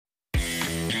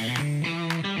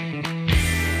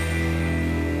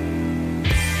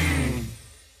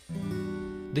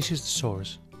This is The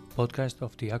Source, podcast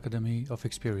of the Academy of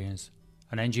Experience,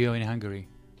 an NGO in Hungary,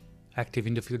 active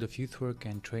in the field of youth work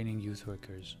and training youth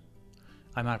workers.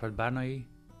 I'm Arpad Barnai,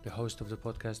 the host of the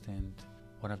podcast and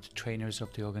one of the trainers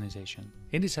of the organization.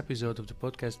 In this episode of the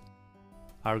podcast,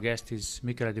 our guest is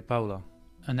Michele di Paola,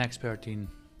 an expert in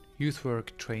youth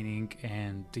work, training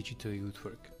and digital youth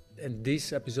work. And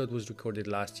this episode was recorded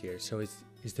last year, so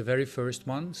it's the very first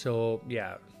one. So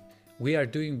yeah, we are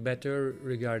doing better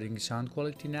regarding sound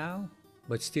quality now,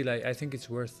 but still I think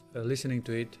it's worth listening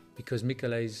to it because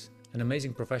Michele is an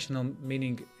amazing professional,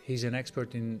 meaning he's an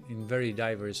expert in very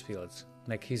diverse fields.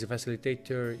 Like he's a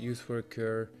facilitator, youth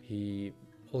worker, he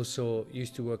also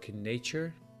used to work in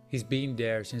nature. He's been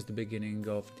there since the beginning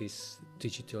of this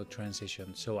digital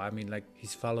transition. So I mean, like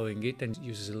he's following it and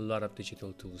uses a lot of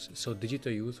digital tools. So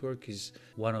digital youth work is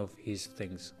one of his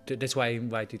things. That's why I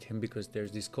invited him, because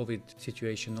there's this COVID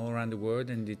situation all around the world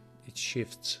and it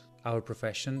shifts our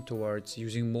profession towards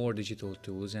using more digital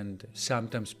tools. And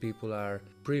sometimes people are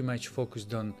pretty much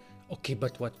focused on, okay,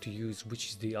 but what to use, which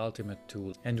is the ultimate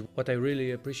tool. And what I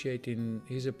really appreciate in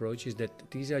his approach is that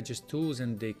these are just tools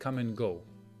and they come and go.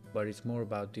 But it's more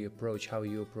about the approach, how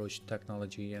you approach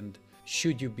technology, and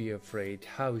should you be afraid,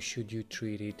 how should you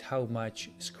treat it, how much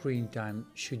screen time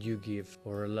should you give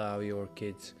or allow your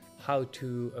kids, how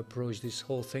to approach this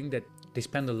whole thing that they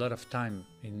spend a lot of time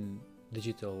in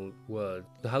digital world,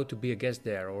 how to be a guest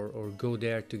there or go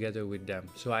there together with them.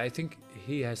 So I think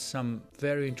he has some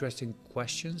very interesting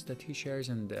questions that he shares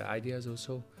and ideas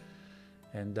also.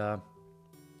 And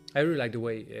I really like the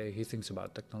way he thinks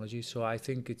about technology, so I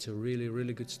think it's a really,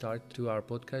 really good start to our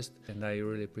podcast, and I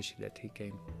really appreciate that he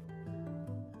came.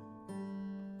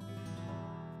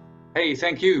 Hey,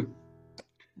 thank you.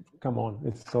 Come on,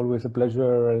 it's always a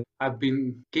pleasure. I've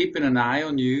been keeping an eye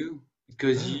on you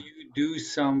because you do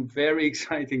some very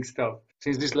exciting stuff.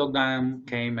 Since this lockdown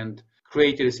came and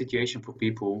created a situation for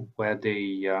people where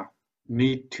they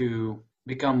need to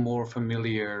become more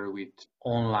familiar with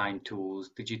online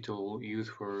tools, digital youth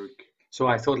work. So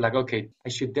I thought like, okay, I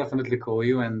should definitely call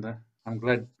you, and I'm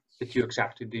glad that you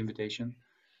accepted the invitation.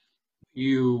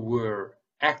 You were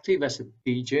active as a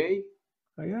DJ.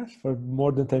 Yes, for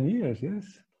more than 10 years, yes.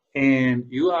 And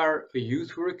you are a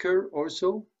youth worker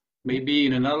also, maybe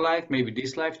in another life, maybe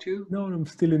this life too. No, I'm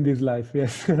still in this life,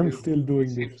 yes. I'm still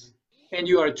doing this. And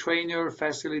you are a trainer,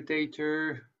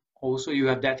 facilitator, also you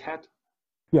have that hat?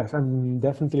 Yes, I'm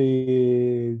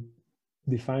definitely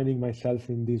defining myself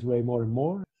in this way more and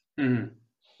more. Mm-hmm.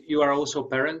 You are also a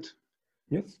parent?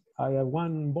 Yes, I have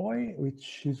one boy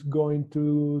which is going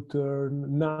to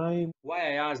turn 9.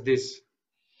 Why I ask this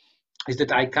is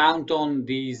that I count on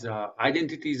these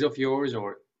identities of yours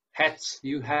or hats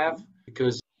you have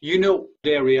because you know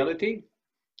their reality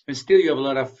and still you have a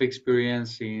lot of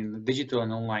experience in digital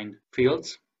and online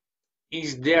fields.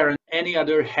 Is there any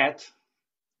other hat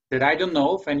that I don't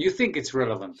know of and you think it's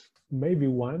relevant? Maybe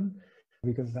one,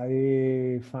 because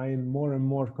I find more and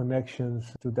more connections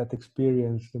to that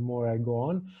experience the more I go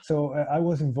on. So I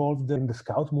was involved in the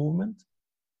Scout movement.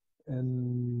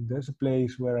 And there's a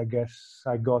place where I guess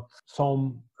I got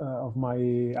some of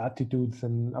my attitudes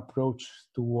and approach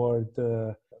toward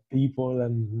people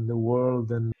and the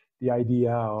world and the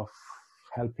idea of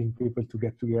helping people to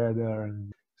get together.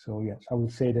 And so, yes, I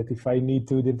would say that if I need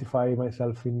to identify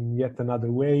myself in yet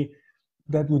another way,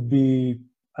 that would be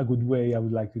a good way I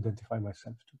would like to identify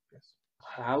myself too, yes.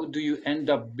 How do you end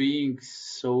up being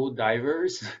so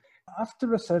diverse?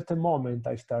 After a certain moment,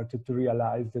 I started to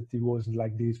realize that it wasn't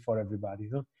like this for everybody.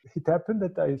 You know? It happened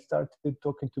that I started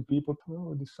talking to people,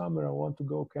 oh, this summer I want to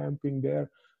go camping there.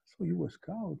 So you were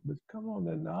scout, but come on,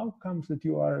 and how comes that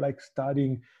you are like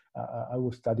studying? I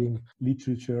was studying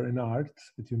literature and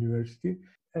arts at university.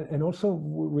 And also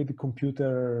with the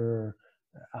computer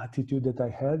attitude that I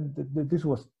had, this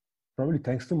was probably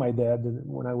thanks to my dad.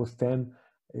 When I was 10,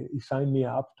 he signed me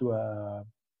up to a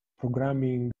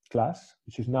programming class,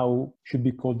 which is now should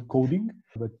be called coding,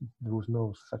 but there was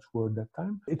no such word that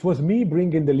time. It was me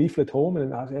bringing the leaflet home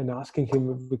and asking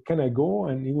him, can I go?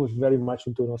 And he was very much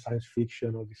into science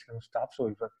fiction or this kind of stuff. So he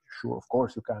was like, sure, of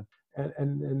course you can.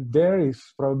 And there is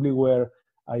probably where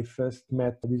I first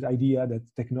met this idea that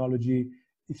technology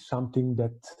is something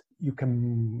that you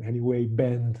can anyway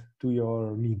bend to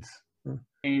your needs.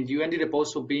 And you ended up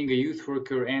also being a youth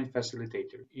worker and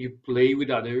facilitator. You play with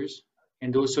others.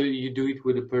 And also you do it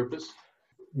with a purpose?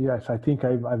 Yes, I think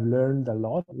I've learned a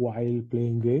lot while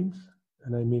playing games.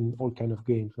 And I mean all kind of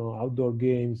games, outdoor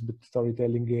games, but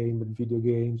storytelling games, but video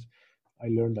games. I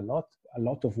learned a lot. A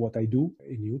lot of what I do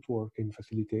in youth work, in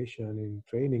facilitation, in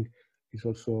training is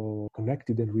also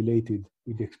connected and related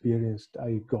with the experience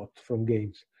I got from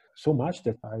games. So much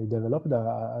that I developed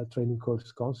a training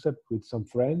course concept with some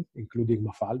friends, including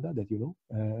Mafalda, that you know,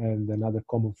 and another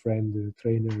common friend,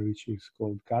 trainer, which is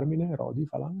called Carmine Rodi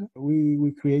Falanga.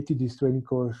 We created this training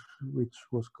course, which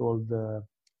was called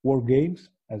War Games,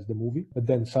 as the movie. But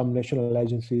then some national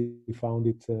agency found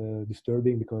it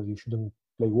disturbing because you shouldn't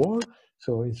play war.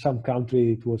 So in some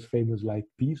country, it was famous like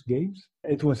Peace Games.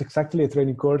 It was exactly a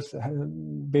training course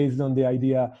based on the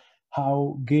idea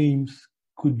how games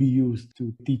could be used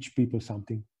to teach people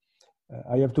something.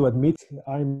 I have to admit,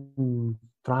 I'm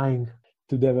trying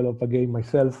to develop a game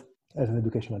myself as an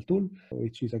educational tool,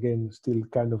 which is again still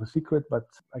kind of a secret, but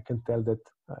I can tell that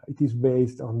it is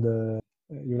based on the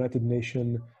United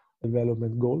Nations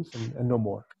development goals and no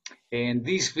more. And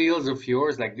these fields of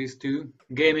yours, like these two,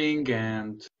 gaming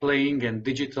and playing and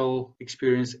digital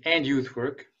experience and youth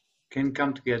work, can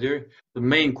come together. The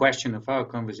main question of our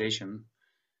conversation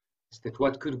is that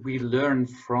what could we learn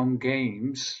from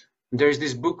games? There's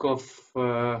this book of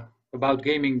about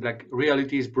gaming, like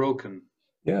Reality is Broken.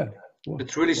 Yeah. Well,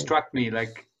 It really struck me.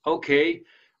 Like, okay,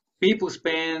 people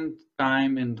spend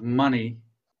time and money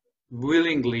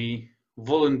willingly,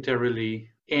 voluntarily,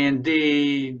 and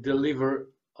they deliver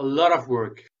a lot of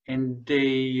work and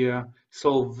they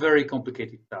solve very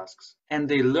complicated tasks and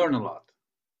they learn a lot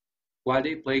while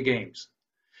they play games.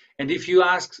 And if you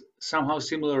ask somehow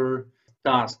similar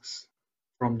tasks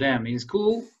from them in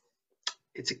school,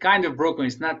 it's a kind of broken,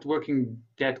 it's not working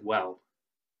that well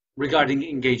regarding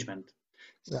engagement.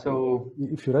 yeah, So,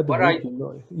 if you read the what I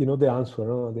book, you know the answer.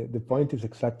 No? The point is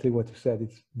exactly what you said.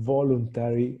 It's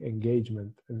voluntary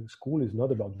engagement. And school is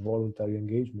not about voluntary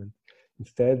engagement.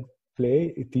 Instead,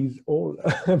 play, it is all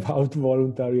about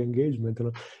voluntary engagement. You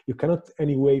know? You cannot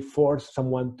anyway force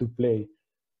someone to play.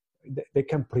 They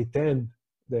can pretend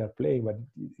they are playing, but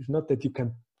it's not that you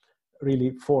can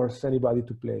really force anybody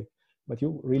to play. But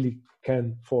you really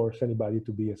can force anybody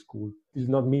to be at school. It does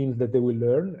not mean that they will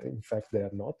learn. In fact, they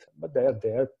are not, but they are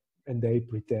there and they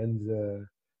pretend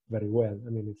very well. I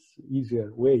mean, it's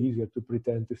easier, way easier to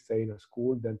pretend to stay in a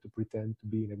school than to pretend to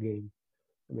be in a game.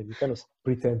 I mean, you cannot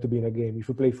pretend to be in a game. If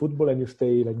you play football and you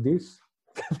stay like this,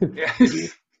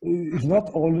 yes. it's not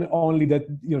only that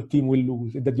your team will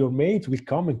lose, that your mates will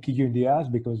come and kick you in the ass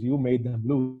because you made them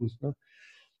lose. No?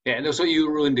 Yeah, and also you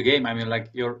ruin the game. I mean, like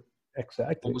you're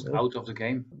Exactly. almost No? out of the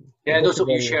game. So Yeah, and that's a also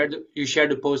very you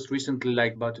shared a post recently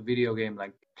like about a video game.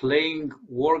 Like playing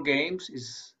war games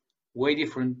is way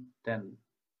different than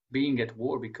being at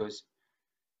war because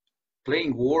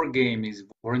playing war game is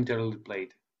voluntarily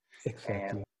played, and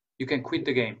exactly. you can quit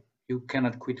the game. You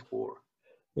cannot quit war.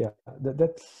 Yeah,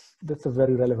 that's a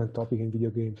very relevant topic in video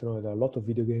games. You know, there are a lot of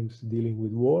video games dealing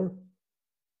with war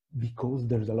because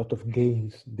there's a lot of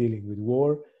games dealing with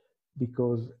war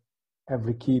because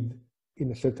every kid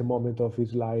in a certain moment of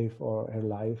his life or her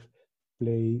life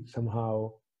play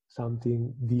somehow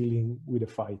something dealing with a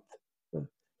fight.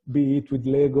 Be it with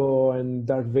Lego and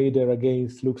Darth Vader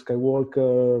against Luke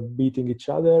Skywalker beating each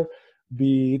other,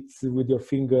 be it with your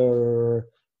finger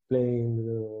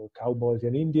playing cowboys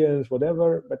and Indians,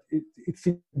 whatever, but it's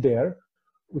in there.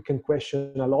 We can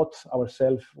question a lot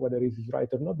ourselves whether it is right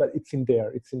or not, but it's in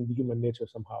there. It's in the human nature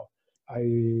somehow.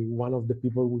 One of the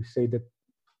people will say that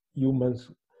humans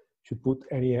should put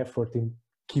any effort in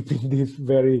keeping this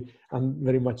very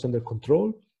much under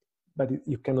control, but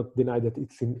you cannot deny that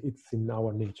it's in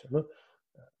our nature. No?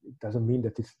 It doesn't mean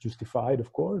that it's justified,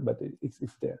 of course, but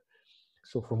it's there.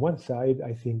 So from one side,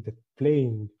 I think that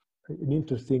playing, an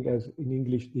interesting, as in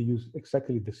English they use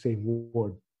exactly the same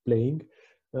word, playing.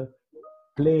 Uh,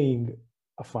 Playing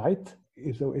a fight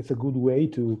it's a good way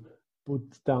to put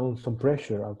down some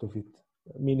pressure out of it,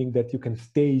 meaning that you can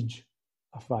stage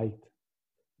a fight.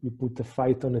 You put a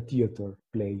fight on a theater,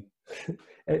 play,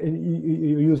 and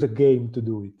you use a game to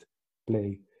do it,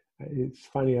 play. It's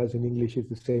funny as in English it's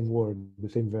the same word, the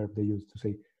same verb they use to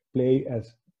say play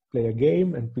as play a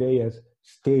game and play as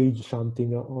stage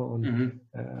something Mm-hmm.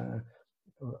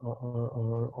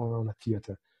 on a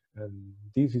theater. And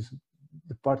this is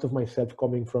the part of myself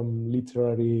coming from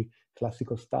literary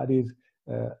classical studies,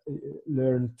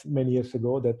 learned many years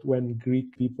ago that when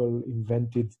Greek people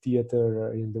invented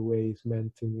theater in the way it's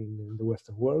meant in the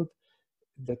Western world,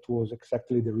 that was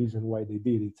exactly the reason why they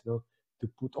did it, you know, to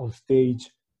put on stage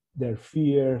their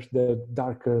fears, their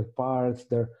darker parts,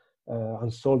 their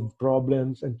unsolved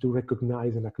problems, and to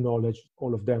recognize and acknowledge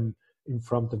all of them in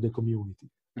front of the community.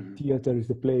 Mm-hmm. Theater is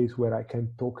the place where I can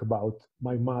talk about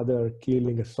my mother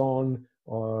killing a son,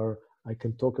 or I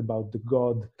can talk about the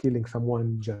God killing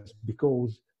someone just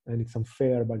because, and it's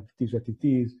unfair, but it is what it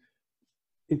is.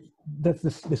 That's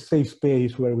the safe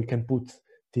space where we can put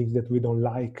things that we don't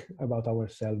like about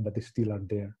ourselves, but they still are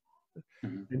there.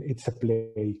 Mm-hmm. And it's a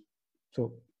play.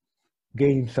 So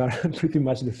games are pretty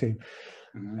much the same.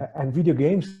 Mm-hmm. And video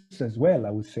games as well, I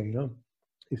would say.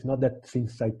 It's not that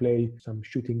since I play some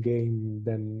shooting game,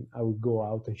 then I would go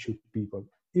out and shoot people.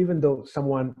 Even though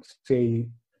someone say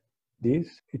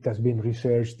this, it has been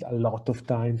researched a lot of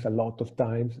times,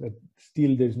 but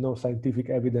still there's no scientific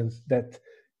evidence that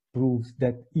proves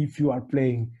that if you are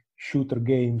playing shooter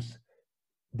games,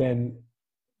 then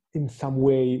in some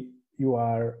way you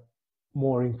are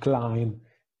more inclined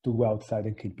to go outside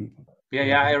and kill people.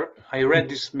 Yeah. I read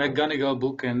this McGonagall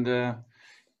book, and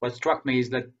what struck me is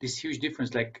that this huge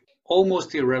difference, like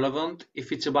almost irrelevant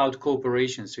if it's about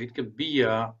cooperation. So it could be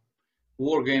a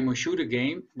war game or shooter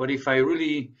game, but if I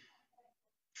really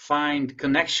find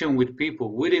connection with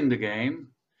people within the game,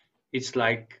 it's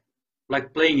like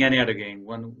playing any other game.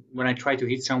 When I try to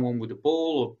hit someone with a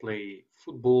ball or play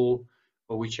football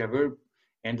or whichever,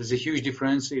 and there's a huge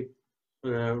difference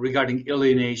regarding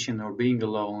alienation or being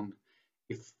alone.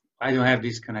 If I don't have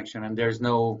this connection and there's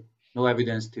no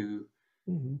evidence to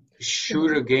Mhm.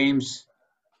 shooter games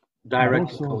But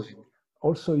directly coding.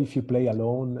 also if you play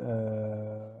alone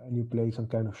and you play some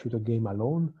kind of shooter game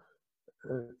alone,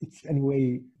 it's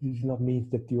anyway, it does not mean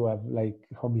that you have like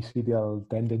homicidal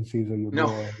tendencies or you No,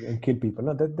 go and kill people.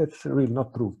 No, that's really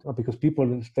not proved. Because people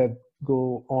instead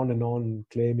go on and on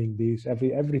claiming this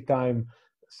every time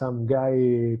some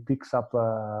guy picks up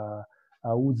a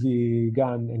Uzi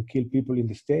gun and kill people in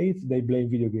the States, they blame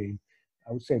video game.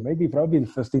 I would say maybe probably the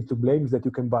first thing to blame is that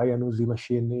you can buy an Uzi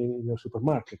machine in your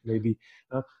supermarket, maybe.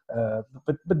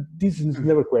 But this is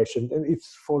never questioned, and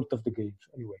it's fault of the games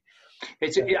anyway.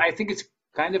 I think it's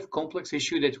kind of complex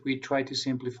issue that we try to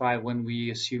simplify when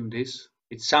we assume this.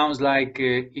 It sounds like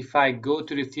if I go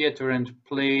to the theater and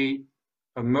play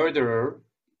a murderer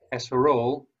as a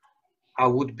role, I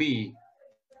would be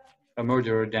a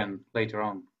murderer then later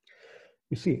on.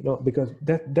 You see, no, because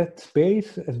that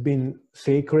space has been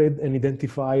sacred and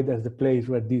identified as the place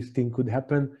where this thing could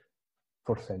happen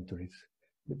for centuries.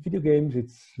 The video games,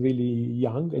 it's really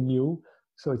young and new,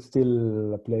 so it's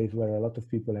still a place where a lot of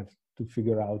people have to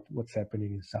figure out what's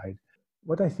happening inside.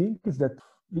 What I think is that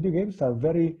video games are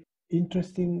very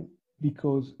interesting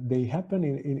because they happen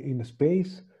in a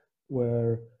space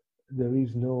where there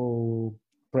is no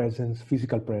presence,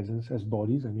 physical presence as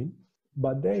bodies, I mean,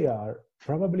 but they are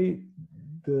probably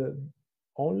the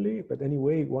only, but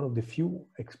anyway, one of the few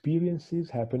experiences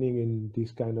happening in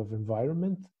this kind of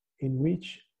environment in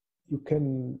which you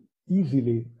can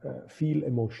easily feel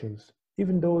emotions,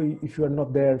 even though if you are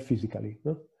not there physically.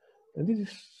 No? And this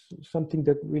is something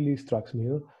that really strikes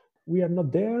me. We are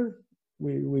not there.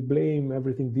 We blame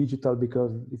everything digital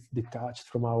because it's detached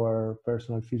from our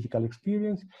personal physical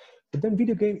experience. But then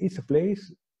video game is a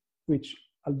place which,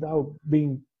 although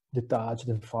being detached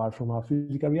and far from our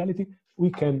physical reality, we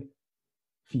can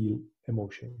feel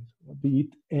emotions, be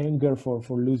it anger for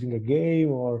losing a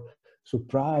game or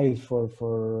surprise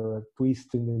for a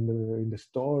twist in the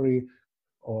story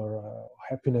or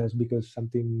happiness because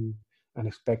something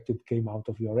unexpected came out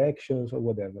of your actions or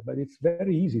whatever. But it's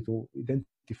very easy to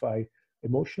identify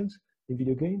emotions in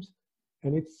video games.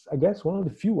 And it's, I guess, one of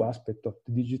the few aspects of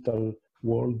the digital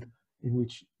world in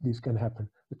which this can happen.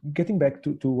 But getting back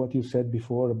to what you said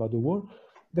before about the war,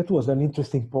 that was an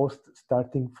interesting post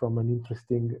starting from an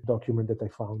interesting document that I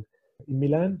found. In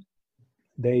Milan,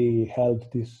 they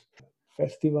held this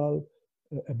festival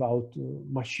about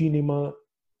machinima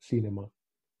cinema.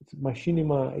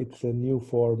 Machinima, it's a new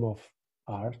form of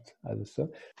art, as I said.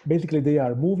 Basically, they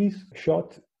are movies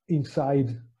shot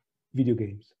inside video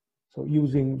games. So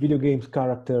using video games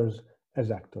characters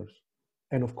as actors.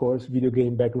 And of course, video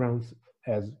game backgrounds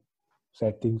as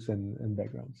settings and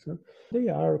backgrounds. They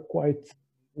are quite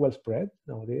well spread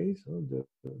nowadays.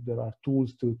 There are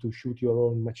tools to shoot your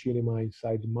own machinima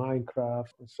inside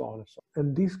Minecraft and so on and so on.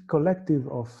 And this collective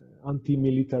of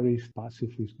anti-militarist,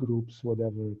 pacifist groups,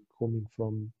 whatever, coming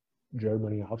from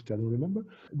Germany, Austria, I don't remember,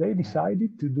 they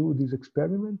decided to do this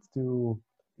experiment to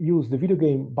use the video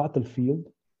game Battlefield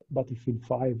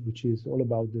 5, which is all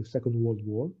about the Second World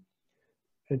War,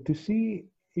 and to see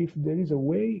if there is a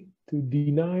way to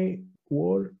deny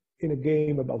war in a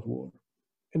game about war.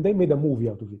 And they made a movie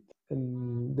out of it.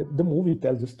 And the movie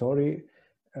tells the story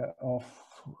of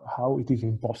how it is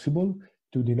impossible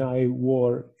to deny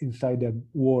war inside a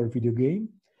war video game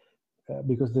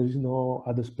because there is no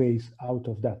other space out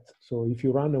of that. So if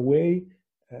you run away,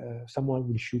 someone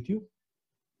will shoot you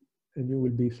and you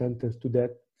will be sentenced to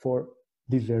death for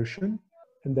desertion.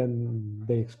 And then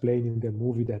they explain in the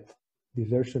movie that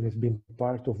desertion has been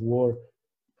part of war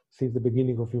since the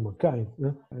beginning of humankind.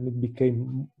 And it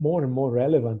became more and more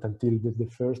relevant until the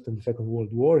First and the Second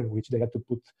World War, in which they had to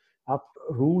put up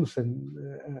rules and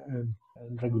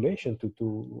regulation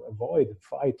to avoid and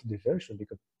fight desertion,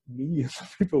 because millions of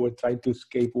people were trying to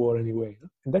escape war anyway.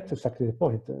 And that's exactly the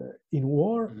point. In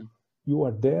war, you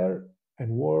are there and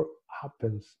war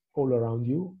happens all around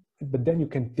you, but then you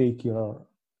can take your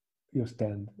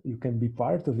stand. You can be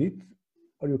part of it,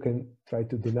 or you can try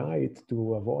to deny it,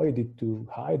 to avoid it, to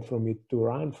hide from it, to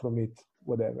run from it,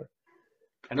 whatever.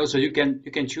 And also you can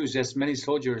choose, as many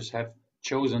soldiers have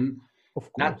chosen, Of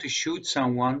course. not to shoot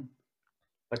someone,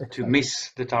 but Exactly. to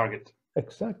miss the target.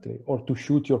 Exactly. Or to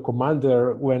shoot your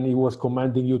commander when he was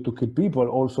commanding you to kill people.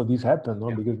 Also, this happened, no?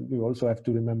 Yeah. Because you also have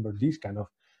to remember this kind of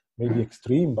maybe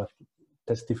extreme but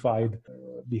testified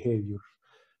behavior.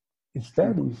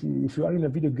 Instead, if you are in a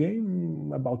video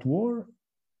game about war,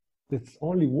 that's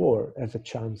only war as a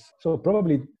chance. So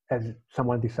probably, as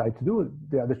someone decides to do,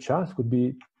 the other chance could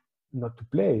be not to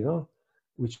play,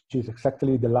 which is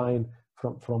exactly the line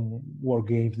from War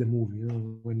Games, the movie,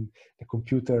 when the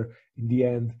computer in the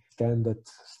end stand that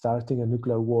starting a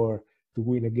nuclear war to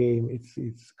win a game,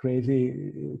 it's crazy.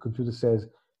 The computer says,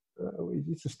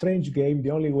 it's a strange game.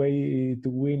 The only way to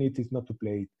win it is not to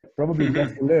play it. Probably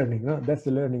that's the learning. That's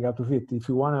the learning out of it. If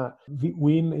you want to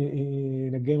win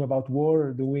in a game about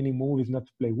war, the winning move is not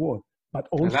to play war. But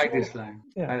also, I like this line.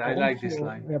 Yeah, I like this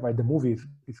line. Yeah, but the movie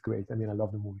is great. I mean, I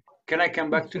love the movie. Can I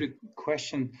come back to the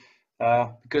question?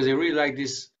 Because I really like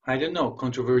this, I don't know,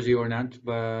 controversy or not,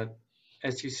 but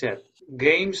as you said,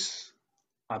 games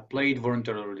are played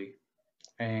voluntarily,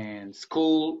 and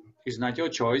school is not your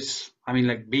choice. I mean,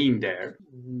 like being there.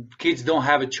 Kids don't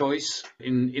have a choice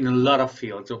in a lot of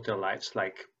fields of their lives,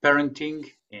 like parenting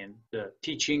and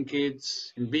teaching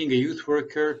kids, and being a youth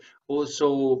worker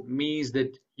also means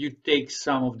that you take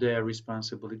some of their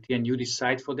responsibility and you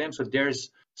decide for them. So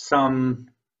there's some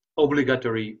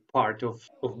obligatory part of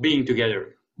being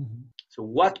together. So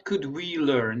what could we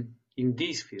learn in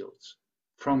these fields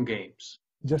from games?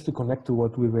 Just to connect to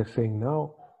what we were saying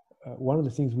now, one of the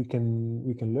things we can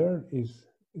learn is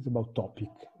about topic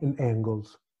and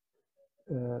angles.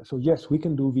 So yes, we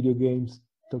can do video games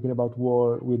talking about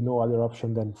war with no other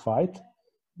option than fight,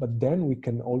 but then we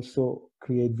can also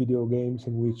create video games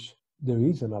in which there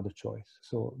is another choice.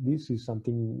 So this is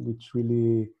something which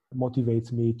really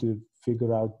motivates me to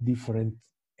figure out different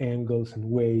angles and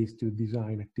ways to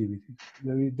design activities.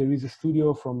 There is a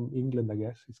studio from England, I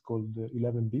guess. It's called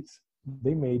 11 Bits.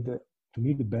 They made, to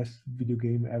me, the best video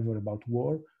game ever about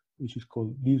war, which is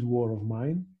called This War of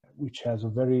Mine, which has a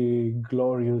very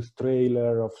glorious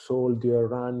trailer of soldiers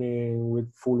running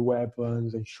with full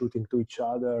weapons and shooting to each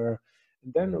other.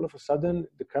 And then all of a sudden,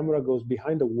 the camera goes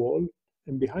behind the wall,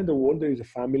 and behind the wall, there is a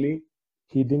family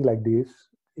hiding like this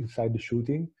inside the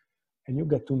shooting. And you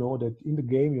get to know that in the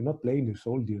game, you're not playing the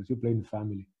soldiers, you're playing the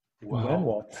family. Wow. And then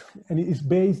what? And it's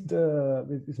based,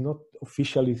 it's not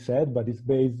officially said, but it's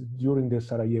based during the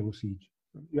Sarajevo siege.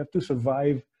 You have to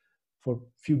survive for a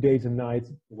few days and nights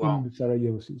in the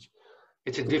Sarajevo siege.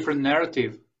 It's a different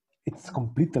narrative. It's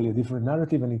completely a different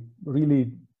narrative, and it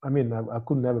really, I mean, I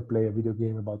could never play a video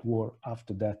game about war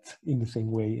after that in the same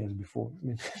way as before. I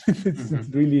mean, it's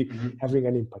really having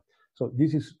an impact. So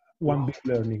this is one big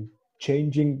learning,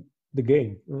 changing the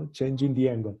game, changing the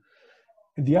angle.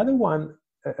 And the other one,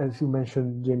 as you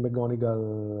mentioned, Jane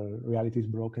McGonigal, Reality is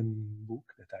Broken book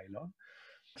that I love.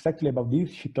 Exactly about this,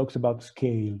 she talks about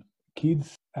scale.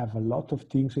 Kids have a lot of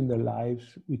things in their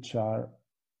lives which are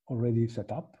already set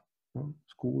up.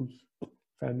 Schools,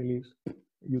 families,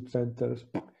 youth centers,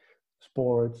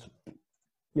 sports.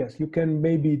 Yes, you can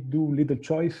maybe do little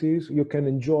choices. You can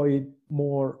enjoy it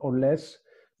more or less,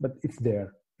 but it's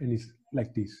there and it's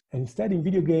like this. And instead, in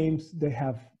video games, they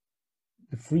have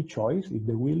the free choice, if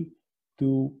they will,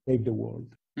 to save the world.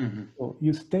 So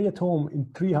you stay at home in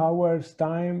 3 hours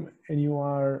time and you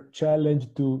are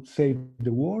challenged to save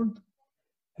the world.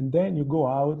 And then you go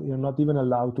out, you're not even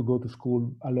allowed to go to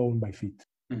school alone by feet.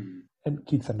 And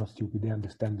kids are not stupid, they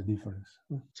understand the difference.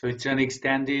 So it's an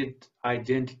extended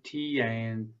identity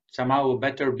and somehow a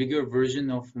better, bigger version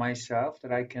of myself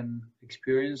that I can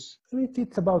experience.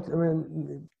 It's about,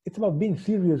 it's about being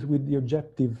serious with the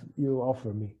objective you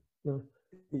offer me.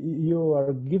 You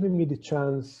are giving me the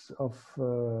chance of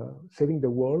saving the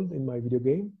world in my video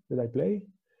game that I play,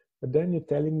 but then you're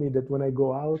telling me that when I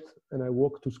go out and I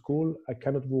walk to school, I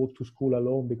cannot walk to school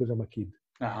alone because I'm a kid.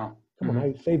 Come on,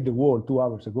 I saved the world 2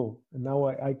 hours ago, and now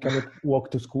I cannot walk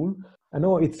to school. I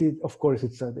know of course,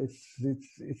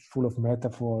 it's full of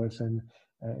metaphors and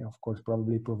of course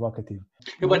probably provocative.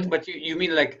 Yeah, but you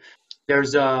mean like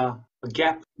there's a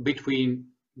gap between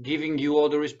giving you all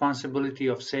the responsibility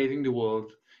of saving the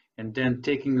world, and then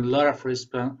taking a lot of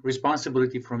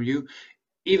responsibility from you,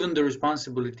 even the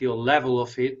responsibility or level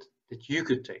of it that you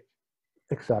could take.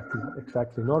 Exactly,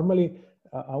 exactly. Normally,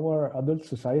 our adult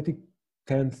society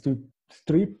tends to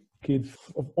strip kids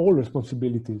of all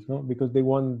responsibilities, no? Because we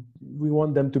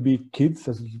want them to be kids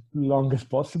as long as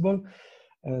possible,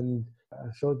 and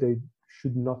so they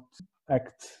should not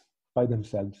act by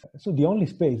themselves. So the only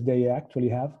space they actually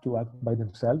have to act by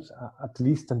themselves, at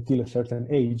least until a certain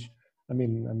age. I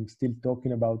mean, I'm still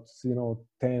talking about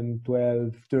 10,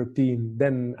 12, 13.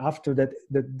 Then after that,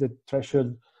 the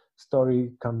threshold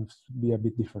story comes to be a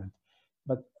bit different.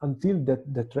 But until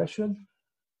the threshold,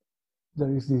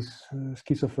 there is this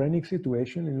schizophrenic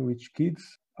situation in which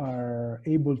kids are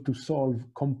able to solve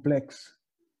complex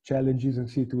challenges and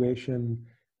situations,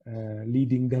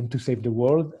 leading them to save the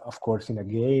world. Of course, in a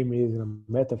game, it is a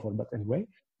metaphor, but anyway,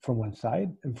 from one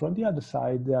side. And from the other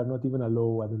side, they are not even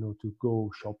allowed, I don't know, to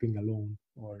go shopping alone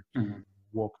or to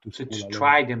walk to So school to alone.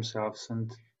 try themselves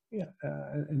and Yeah,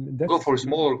 and go that's, for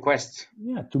smaller quests.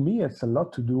 yeah, to me, it's a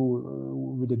lot to do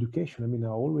with education. I mean, I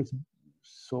always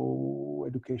saw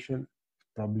education,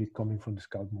 probably coming from the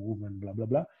Scout movement, blah, blah,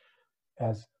 blah,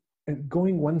 as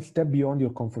going one step beyond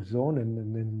your comfort zone,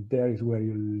 and then there is where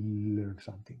you learn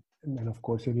something. And then, of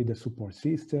course, you need a support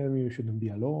system. You shouldn't be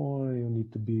alone. You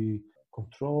need to be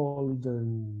controlled,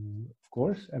 and of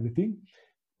course, everything.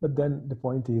 But then the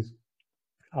point is,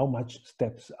 how much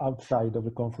steps outside of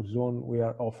the comfort zone we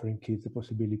are offering kids the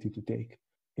possibility to take.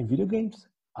 In video games,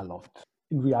 a lot.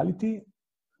 In reality,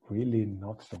 really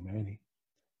not so many.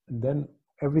 And then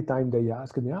every time they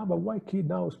ask me, but why kids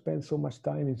now spend so much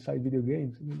time inside video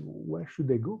games? I mean, where should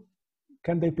they go?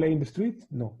 Can they play in the street?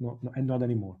 No, and not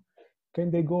anymore.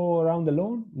 Can they go around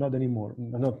alone? Not anymore.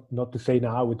 Not to say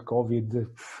now with COVID,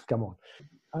 come on.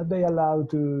 Are they allowed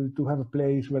to have a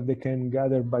place where they can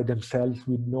gather by themselves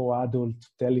with no adult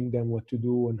telling them what to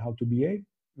do and how to behave?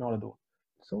 Not at all.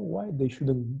 So why they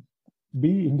shouldn't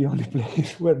be in the only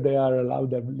place where they are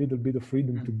allowed a little bit of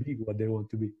freedom to be what they want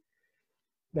to be?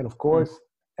 Then, of course,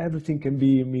 everything can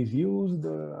be misused,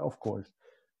 of course.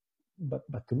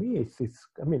 But to me, it's.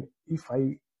 I mean, if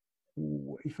I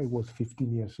was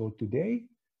 15 years old today,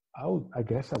 I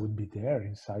guess I would be there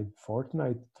inside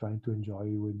Fortnite trying to enjoy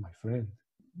with my friend.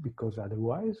 Because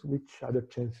otherwise, which other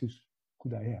chances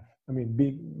could I have? I mean,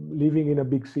 living in a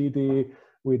big city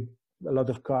with a lot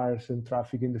of cars and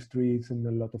traffic in the streets and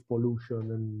a lot of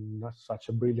pollution and not such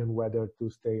a brilliant weather to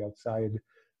stay outside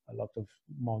a lot of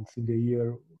months in the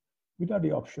year. Which are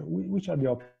the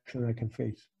options I can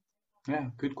face? Yeah,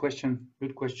 good question.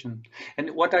 Good question. And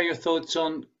what are your thoughts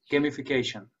on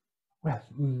gamification? Well,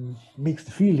 mixed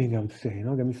feeling, I would say.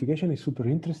 Gamification is super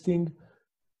interesting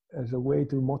as a way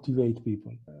to motivate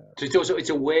people. So it's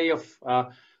a way of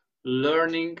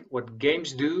learning what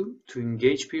games do to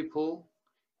engage people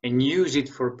and use it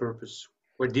for a purpose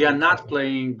where they are not Exactly.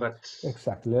 playing, but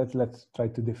Exactly. Let's try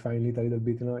to define it a little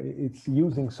bit. It's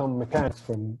using some mechanics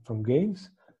from games,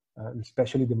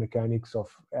 especially the mechanics of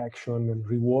action and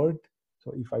reward.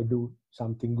 So if I do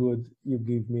something good, you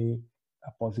give me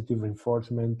a positive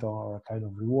reinforcement or a kind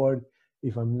of reward.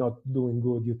 If I'm not doing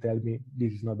good, you tell me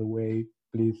this is not the way.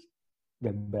 Please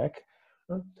get back.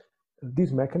 Uh,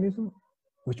 This mechanism,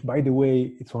 which by the way,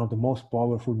 it's one of the most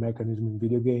powerful mechanisms in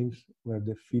video games, where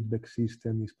the feedback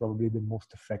system is probably the most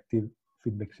effective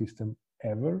feedback system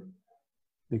ever,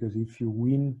 because if you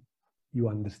win, you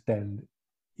understand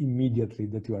immediately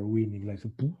that you are winning, like so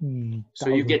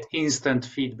you thousand get instant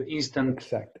feedback, instant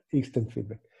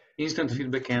feedback. instant And,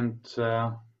 feedback, and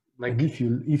and like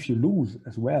if you lose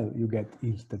as well, you get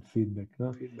instant feedback,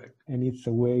 no? feedback. And it's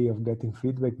a way of getting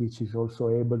feedback which is also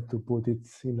able to put it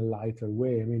in a lighter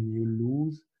way. I mean, you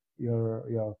lose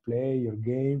your play, your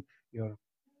game, your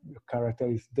character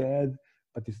is dead,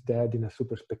 but it's dead in a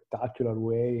super spectacular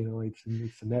way.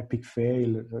 It's an epic fail.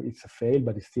 It's a fail,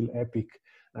 but it's still epic.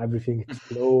 Everything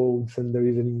explodes, and there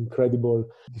is an incredible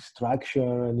distraction,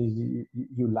 and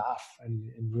you laugh and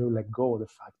you let go of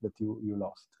the fact that you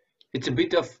lost. It's a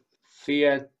bit of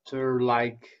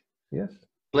theater-like Yes.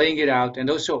 playing it out, and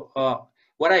also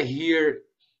what I hear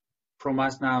from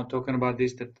us now talking about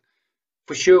this, that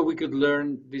for sure we could learn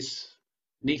this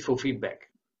need for feedback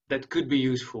that could be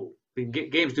useful. The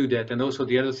games do that, and also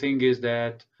the other thing is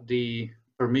that the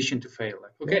permission to fail.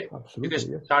 Like, Yeah, okay, you can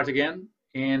absolutely. Yes. start again,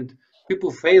 and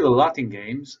people fail a lot in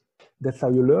games. That's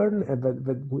how you learn.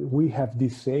 But we have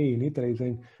this saying in Italy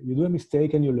saying you do a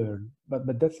mistake and you learn.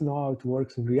 But that's not how it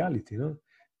works in reality.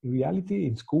 In reality,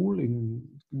 in school, in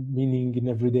meaning in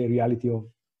everyday reality of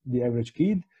the average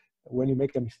kid, when you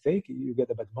make a mistake, you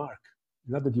get a bad mark.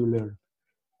 Not that you learn.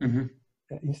 Mm-hmm.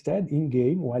 Instead, in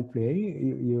game, while playing,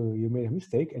 you made a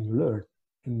mistake and you learn.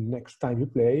 And next time you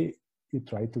play, you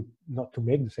try to not to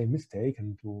make the same mistake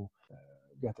and to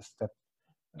get a step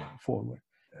forward.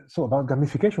 So about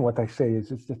gamification, what I say is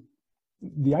that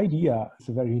the idea is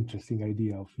a very interesting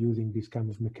idea of using these kind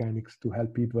of mechanics to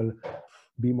help people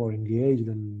be more engaged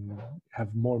and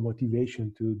have more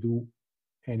motivation to do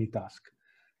any task.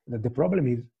 The problem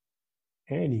is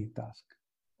any task.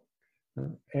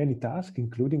 Any task,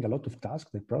 including a lot of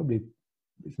tasks that probably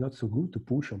is not so good to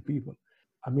push on people.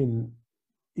 I mean,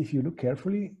 if you look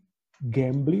carefully,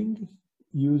 gambling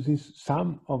uses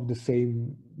some of the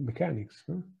same mechanics,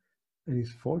 and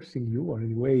is forcing you or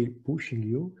in a way pushing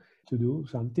you to do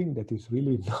something that is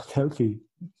really not healthy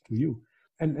to you.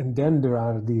 And then there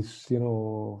are these,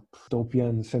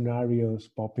 utopian scenarios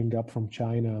popping up from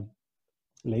China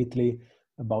lately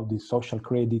about the social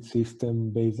credit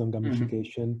system based on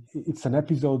gamification. It's an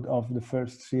episode of the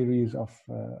first series of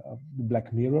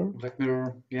Black Mirror. Black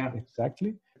Mirror, yeah.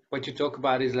 Exactly. What you talk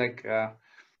about is like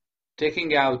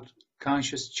taking out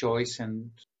conscious choice and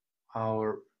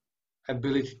our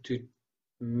ability to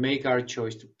make our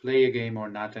choice to play a game or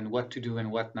not and what to do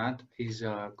and what not is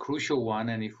a crucial one.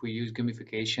 And if we use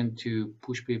gamification to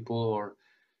push people or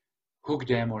hook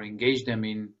them or engage them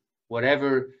in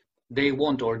whatever they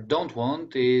want or don't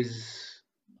want is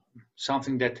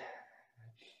something that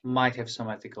might have some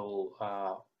ethical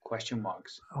question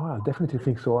marks. Oh, I definitely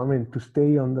think so. I mean, to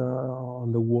stay on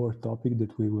the war topic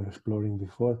that we were exploring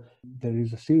before, there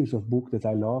is a series of books that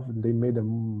I love. They made a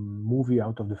movie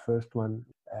out of the first one,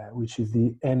 which is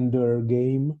the Ender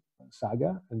Game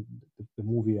saga, and the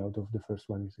movie out of the first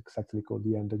one is exactly called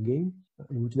the Ender Game,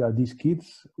 in which there are these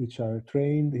kids which are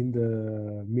trained in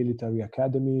the military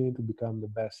academy to become the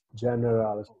best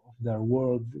generals of their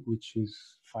world, which is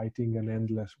fighting an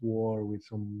endless war with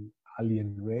some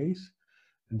alien race.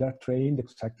 And they're trained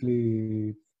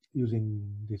exactly using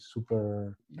these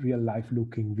super real life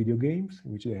looking video games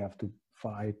in which they have to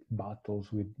fight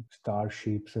battles with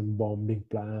starships and bombing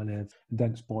planets. And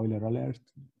then, spoiler alert,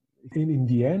 in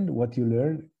the end, what you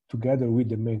learn together with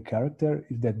the main character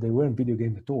is that they weren't video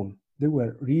games at all. They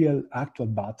were real, actual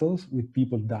battles with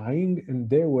people dying, and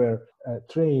they were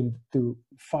trained to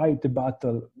fight the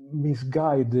battle,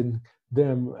 misguiding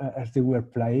them as they were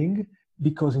playing,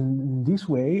 because in this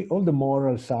way, all the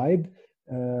moral side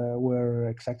were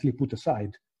exactly put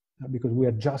aside, because we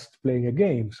are just playing a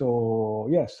game. So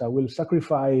yes, I will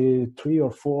sacrifice 3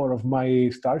 or 4 of my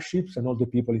starships and all the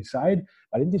people inside,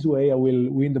 but in this way I will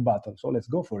win the battle. So let's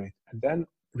go for it. And then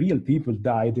real people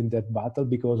died in that battle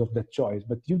because of that choice,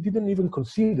 but you didn't even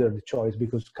consider the choice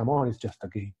because come on, it's just a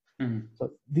game.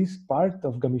 So this part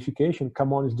of gamification,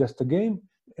 come on, it's just a game,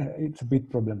 it's a bit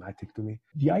problematic to me.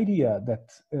 The idea that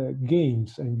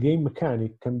games and game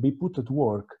mechanic can be put at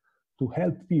work to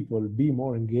help people be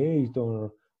more engaged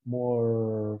or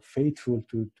more faithful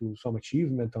to some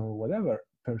achievement or whatever,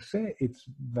 per se, it's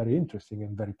very interesting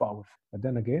and very powerful. But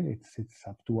then again, it's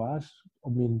up to us, I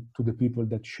mean, to the people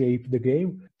that shape the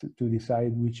game, to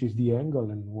decide which is the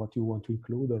angle and what you want to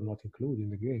include or not include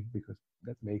in the game, because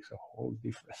that makes a whole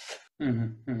difference.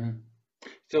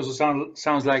 It also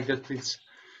sounds like that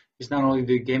it's not only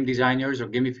the game designers or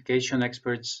gamification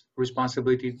experts'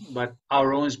 responsibility, but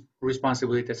our own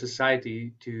responsibility as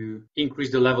society to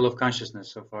increase the level of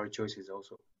consciousness of our choices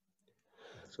also.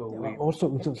 So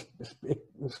also,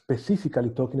 specifically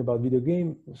talking about video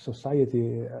game,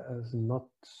 society has not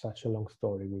such a long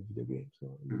story with video games.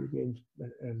 So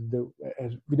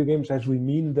video games as we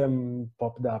mean them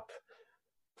popped up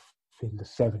in the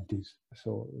 70s.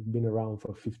 So it's been around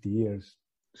for 50 years.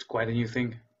 It's quite a new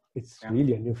thing. It's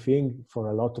really a new thing.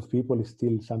 For a lot of people, it's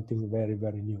still something very,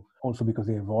 very new. Also because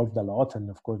they evolved a lot. And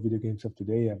of course, video games of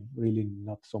today have really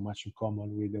not so much in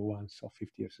common with the ones of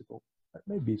 50 years ago.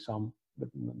 Maybe some, but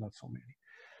not so many.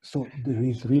 So there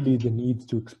is really the need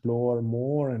to explore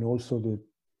more, and also the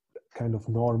kind of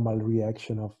normal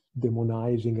reaction of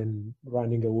demonizing and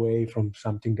running away from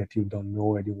something that you don't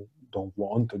know and you don't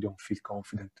want or don't feel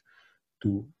confident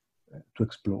to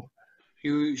explore.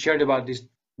 You shared about this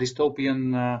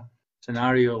dystopian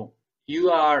scenario.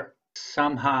 You are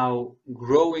somehow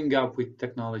growing up with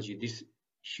technology, these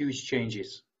huge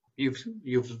changes.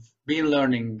 You've been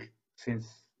learning since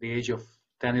the age of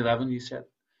 10, 11, you said.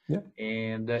 Yeah.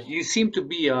 And you seem to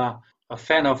be a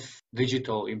fan of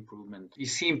digital improvement. You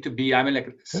seem to be, I mean,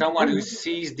 like someone who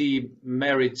sees the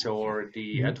merits or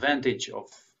the advantage of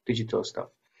digital stuff.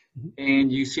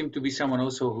 And you seem to be someone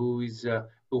also who is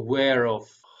aware of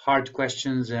hard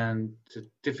questions and the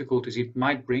difficulties it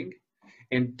might bring.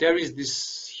 And there is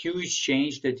this huge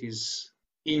change that is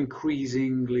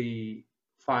increasingly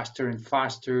faster and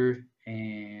faster.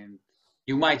 and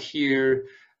you might hear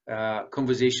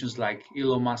conversations like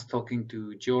Elon Musk talking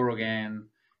to Joe Rogan,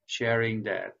 sharing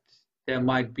that there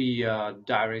might be a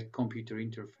direct computer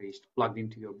interface plugged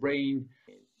into your brain.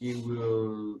 You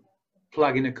will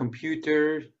plug in a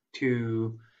computer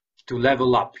to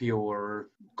level up your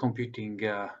computing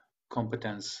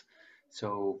competence.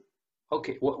 So,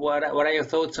 okay, what are your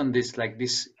thoughts on this? Like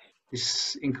this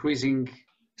increasing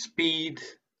speed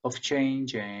of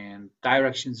change and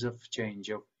directions of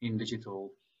change in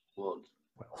digital world.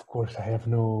 Well, of course, I have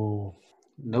no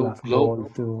No glass globe. ball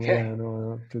to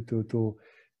Okay.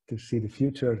 to see the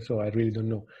future, so I really don't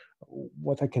know.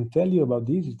 What I can tell you about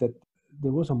this is that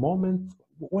there was a moment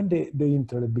when the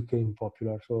internet became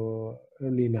popular, so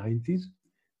early 90s,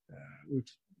 which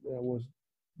I was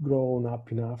grown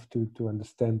up enough to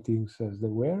understand things as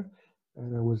they were,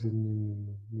 and I was in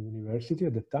university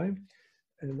at the time,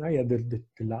 and I had the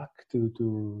luck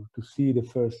to see the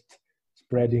first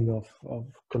spreading of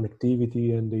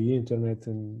connectivity and the internet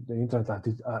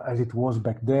as it was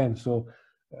back then. So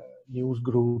news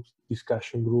groups,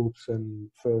 discussion groups,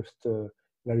 and first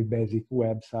very basic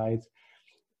websites.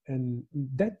 And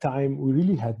that time we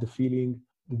really had the feeling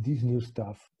that this new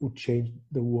stuff would change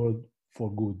the world for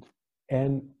good,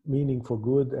 and meaning for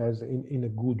good as in a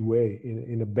good way,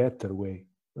 in a better way.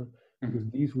 Because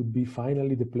this would be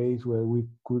finally the place where we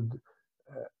could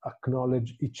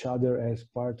acknowledge each other as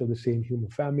part of the same human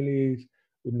families,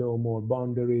 with no more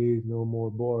boundaries, no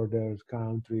more borders,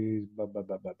 countries, blah, blah,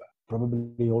 blah, blah, blah.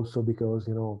 Probably also because,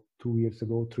 2 years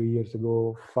ago, 3 years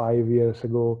ago, 5 years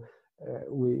ago,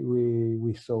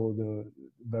 we saw the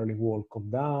Berlin Wall come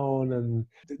down, and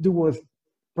there was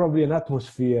probably an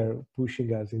atmosphere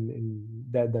pushing us in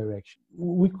that direction.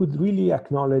 We could really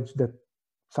acknowledge that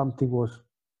something was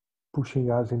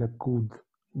pushing us in a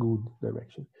good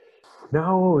direction.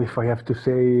 Now, if I have to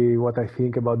say what I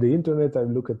think about the internet, I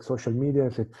look at social media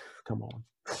and say, come on,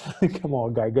 come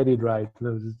on, guy, get it right.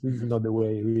 No, this is not the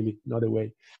way, really, not the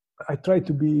way. I try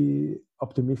to be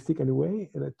optimistic in a way,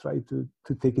 and I try to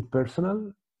take it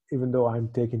personal, even though I'm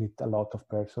taking it a lot of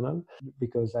personal,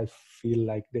 because I feel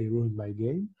like they ruined my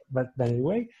game. But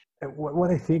anyway,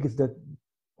 what I think is that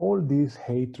all this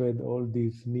hatred, all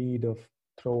this need of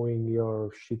throwing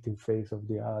your shit in face of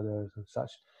the others and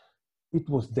such, it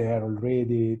was there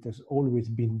already. It has always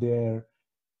been there.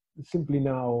 Simply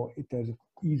now it has an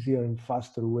easier and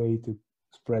faster way to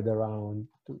spread around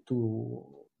to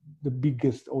the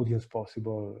biggest audience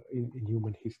possible in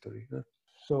human history.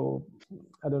 So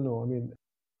I don't know. I mean,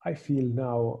 I feel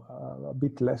now a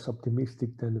bit less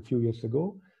optimistic than a few years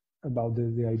ago about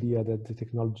the idea that the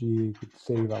technology could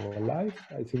save our life.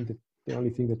 I think that the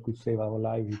only thing that could save our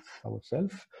life is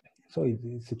ourselves. So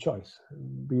it's a choice,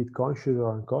 be it conscious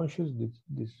or unconscious.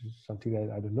 This is something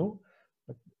that I don't know.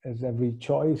 But as every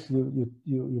choice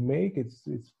you make,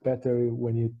 it's better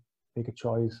when you make a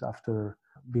choice after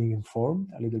being informed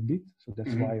a little bit. So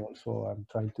that's why also I'm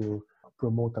trying to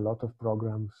promote a lot of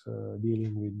programs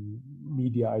dealing with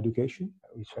media education,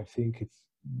 which I think it's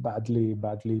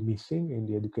badly missing in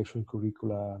the education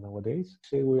curricula nowadays.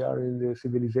 Say we are in the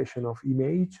civilization of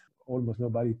image. Almost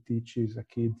nobody teaches a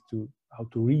kid how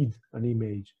to read an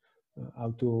image,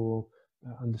 how to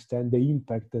understand the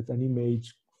impact that an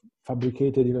image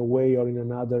fabricated in a way or in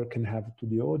another can have to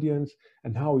the audience,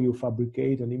 and how you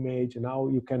fabricate an image, and how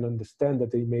you can understand that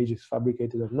the image is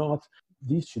fabricated or not.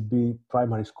 These should be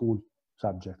primary school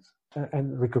subjects.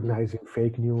 And recognizing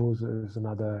fake news is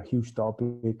another huge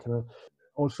topic.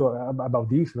 Also about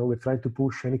this, we're trying to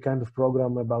push any kind of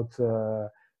program about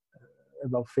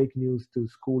fake news to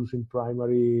schools in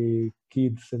primary,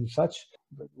 kids and such.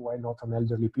 But why not on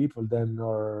elderly people then,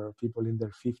 or people in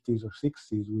their 50s or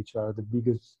 60s, which are the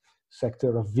biggest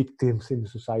sector of victims in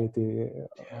society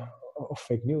of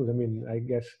fake news? I mean, I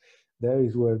guess there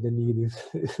is where the need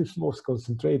is most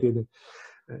concentrated.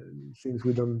 Since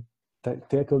we don't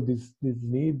tackle this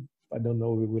need, I don't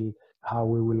know how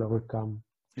we will overcome.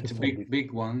 It's a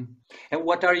big one. And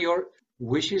what are your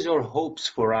wishes or hopes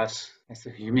for us as a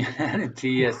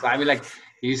humanity? Yes, I mean, like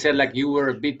you said, like you were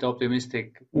a bit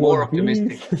optimistic, more World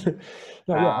optimistic. peace.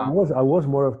 No, yeah, I was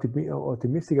more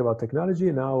optimistic about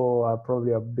technology. Now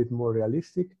probably a bit more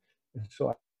realistic.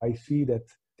 So I see that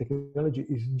technology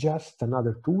is just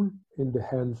another tool in the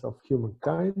hands of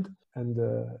humankind, and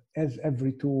as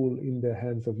every tool in the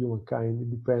hands of humankind,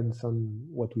 it depends on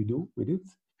what we do with it.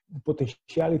 The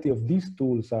potentiality of these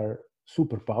tools are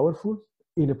super powerful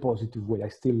in a positive way. I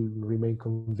still remain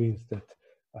convinced that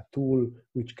a tool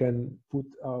which can put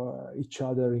each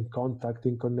other in contact,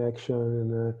 in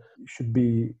connection, should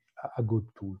be a good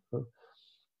tool.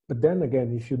 But then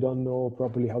again, if you don't know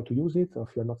properly how to use it, or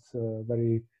if you're not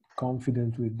very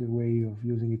confident with the way of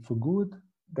using it for good,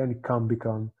 then it can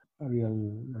become a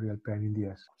real pain in the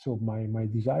ass. So my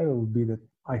desire would be that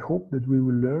I hope that we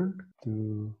will learn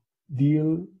to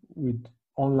deal with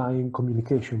online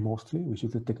communication mostly, which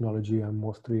is the technology I'm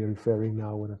mostly referring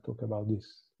now when I talk about this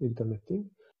internet thing,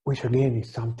 which again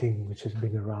is something which has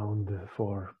been around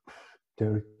for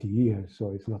 30 years.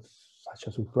 So it's not such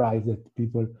a surprise that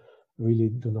people really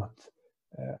do not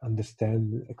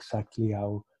understand exactly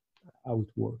how it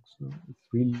works. No? It's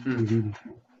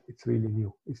really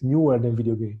new. It's newer than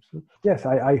video games. No? Yes,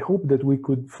 I hope that we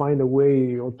could find a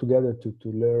way altogether to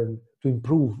learn, to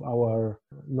improve our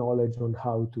knowledge on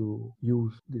how to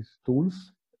use these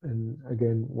tools. And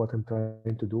again, what I'm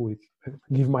trying to do is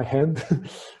give my hand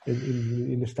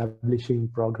in establishing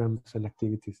programs and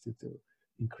activities to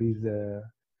increase the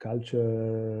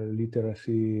culture,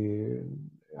 literacy,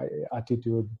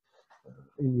 attitude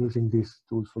in using these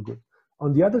tools for good.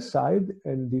 On the other side,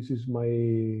 and this is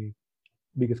my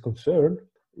biggest concern,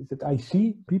 is that I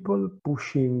see people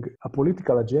pushing a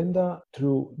political agenda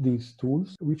through these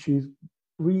tools, which is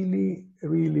really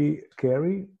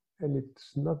scary. And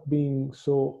it's not being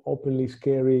so openly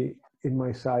scary in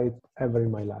my sight ever in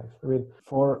my life. I mean,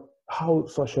 for how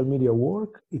social media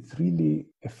work, it's really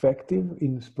effective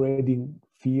in spreading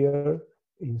fear,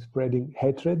 in spreading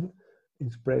hatred,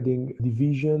 in spreading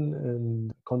division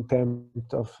and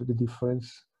contempt of the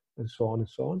difference, and so on and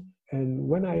so on. And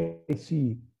when I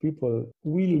see people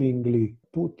willingly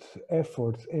put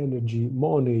efforts, energy,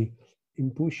 money in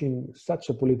pushing such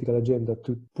a political agenda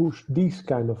to push these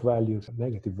kind of values,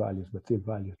 negative values, but still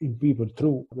values, in people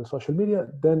through the social media,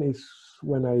 then it's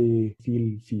when I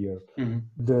feel fear. Mm-hmm.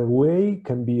 The way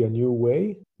can be a new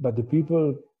way, but the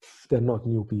people, they're not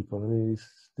new people. I mean,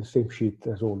 it's the same shit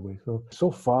as always. No?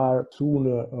 So far,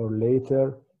 sooner or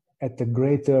later, at a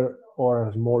greater or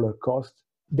a smaller cost,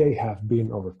 they have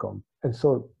been overcome. And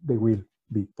so they will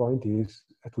be. Point is,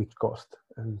 at which cost?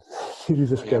 And this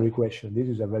is a scary question. This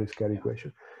is a very scary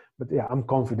question. But yeah, I'm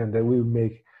confident that we'll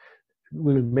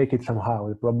make it somehow.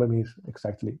 The problem is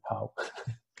exactly how.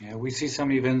 Yeah, we see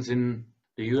some events in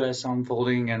the US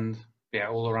unfolding and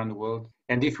all around the world.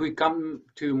 And if we come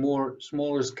to more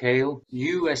smaller scale,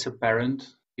 you as a parent,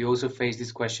 you also face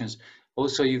these questions.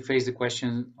 Also, you face the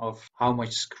question of how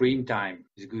much screen time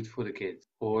is good for the kids.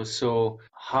 Also,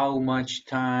 how much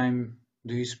time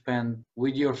do you spend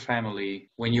with your family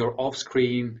when you're off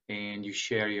screen and you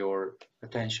share your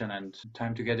attention and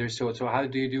time together? So how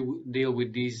do you deal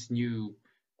with these new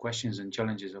questions and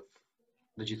challenges of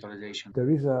digitalization? There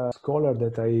is a scholar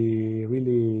that I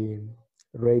really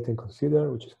rate and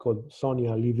consider, which is called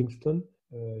Sonia Livingston.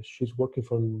 She's working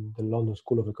from the London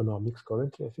School of Economics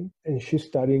currently, I think. And she's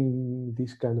studying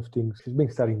these kind of things. She's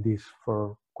been studying this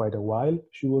for quite a while.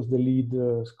 She was the lead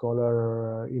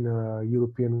scholar in a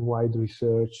European-wide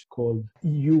research called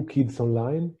EU Kids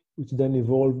Online, which then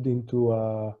evolved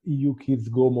into EU Kids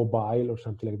Go Mobile or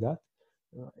something like that.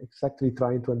 Exactly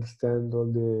trying to understand all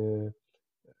the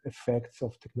effects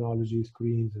of technology,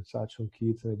 screens and such on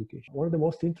kids and education. One of the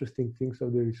most interesting things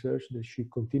of the research that she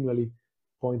continually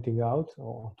pointing out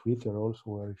on Twitter also,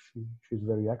 where she's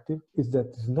very active, is that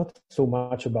it's not so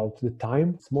much about the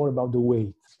time, it's more about the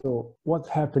weight. So what's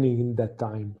happening in that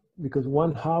time? Because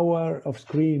 1 hour of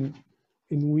screen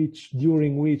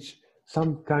during which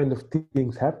some kind of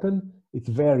things happen, it's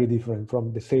very different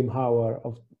from the same hour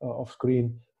of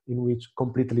screen in which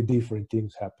completely different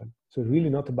things happen. So it's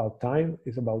really not about time,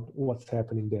 it's about what's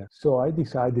happening there. So I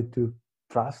decided to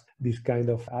trust this kind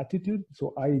of attitude.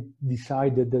 So I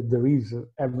decided that there is an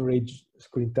average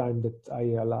screen time that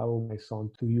I allow my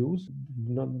son to use,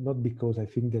 not because I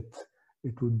think that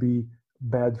it would be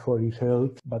bad for his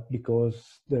health, but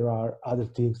because there are other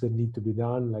things that need to be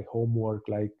done, like homework,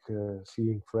 like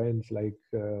seeing friends, like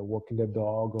walking the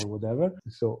dog or whatever.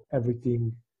 So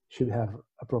everything should have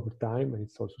a proper time, and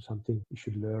it's also something you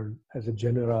should learn as a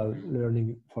general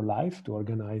learning for life, to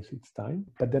organize its time.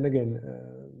 But then again,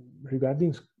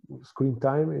 regarding screen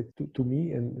time, to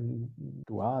me and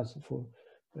to us,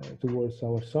 towards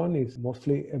our son, is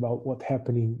mostly about what's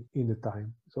happening in the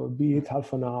time. So be it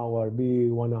half an hour, be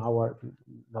 1 hour,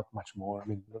 not much more, I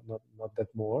mean, not that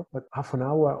more, but half an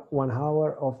hour, 1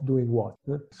 hour of doing what?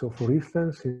 So for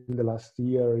instance, in the last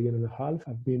year and a half,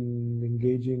 I've been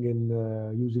engaging in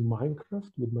using Minecraft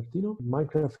with Martino.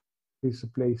 Minecraft is a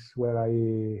place where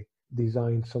I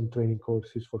designed some training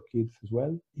courses for kids as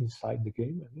well inside the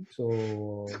game. I mean.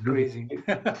 So it's crazy.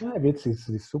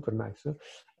 It's super nice.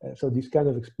 Huh? So this kind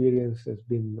of experience has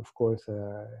been, of course,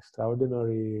 an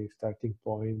extraordinary starting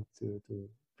point to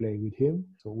play with him.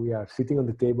 So we are sitting on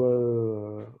the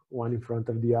table, one in front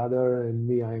of the other, and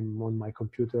me, I'm on my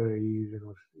computer. He's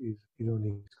on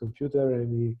his computer, and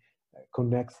he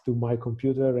connects to my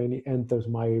computer, and he enters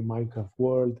my Minecraft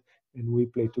world, and we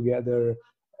play together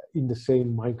in the same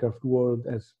Minecraft world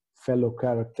as fellow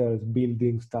characters,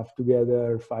 building stuff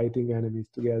together, fighting enemies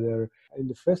together. In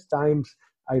the first times,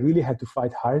 I really had to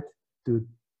fight hard to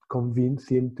convince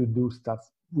him to do stuff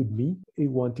with me. He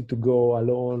wanted to go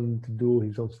alone to do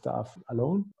his own stuff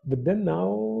alone. But then now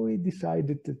he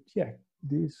decided that, yeah,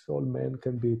 this old man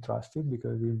can be trusted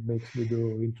because he makes me do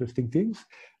interesting things.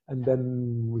 And then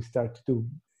we started to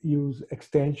use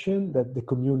extension that the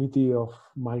community of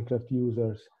Minecraft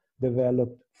users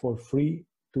developed for free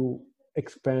to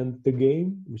expand the game,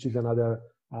 which is another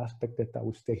aspect that I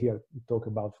will stay here and talk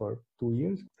about for 2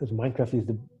 years. Because Minecraft is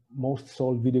the most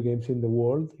sold video games in the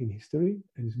world in history,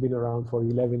 and it's been around for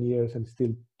 11 years and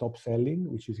still top selling,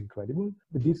 which is incredible.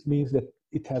 But this means that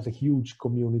it has a huge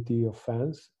community of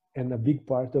fans, and a big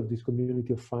part of this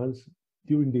community of fans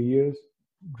during the years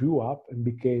grew up and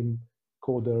became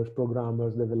coders,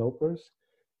 programmers, developers.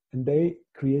 And they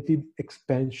created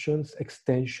extensions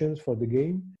for the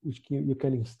game, which you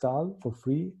can install for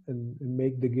free and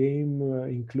make the game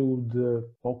include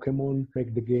Pokemon,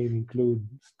 make the game include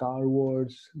Star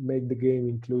Wars, make the game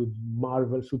include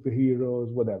Marvel superheroes,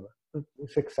 whatever.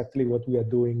 It's exactly what we are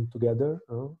doing together,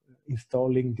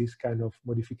 installing this kind of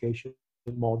modification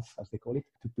mods, as they call it,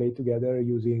 to play together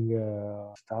using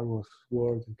Star Wars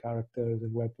worlds and characters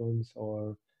and weapons,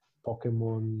 or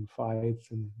Pokemon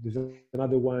fights. And there's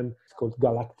another one, it's called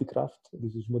Galacticraft.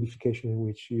 This is modification in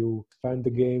which you expand the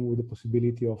game with the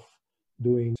possibility of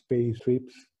doing space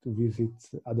trips to visit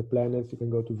other planets. You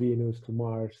can go to Venus, to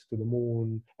Mars, to the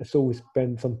moon. And so we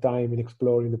spend some time in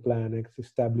exploring the planets,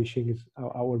 establishing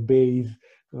our base.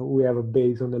 We have a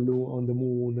base on the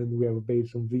moon, and we have a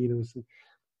base on Venus.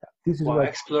 This is Well, what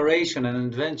exploration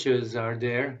and adventures are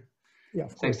there. Yeah,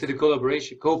 of Thanks course. to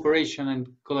the cooperation and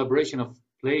collaboration of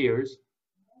players.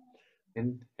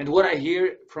 And what I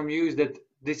hear from you is that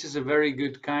this is a very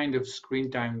good kind of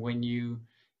screen time when you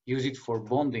use it for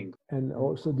bonding. And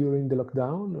also during the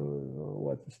lockdown,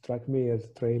 what struck me as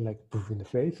a train like poof in the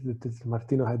face, that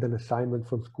Martino had an assignment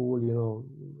from school,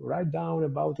 write down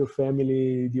about your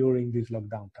family during these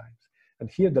lockdown times. And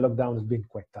here the lockdown has been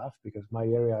quite tough because my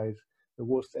area is the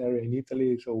worst area in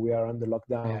Italy. So we are under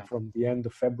lockdown from the end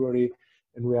of February,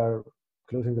 and we are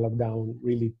closing the lockdown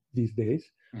really these days.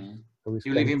 Mm-hmm. So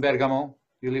You live in Bergamo?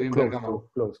 You live in Bergamo?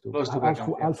 Close to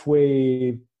Bergamo.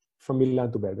 halfway from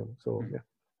Milan to Bergamo. So yeah,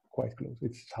 quite close.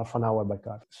 It's half an hour by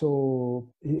car. So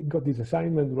he got this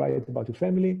assignment, write about your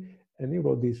family, and he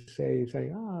wrote this saying,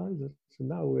 so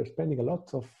now we're spending a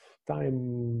lot of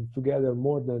time together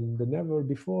more than ever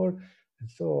before. And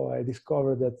so I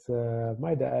discovered that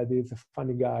my dad is a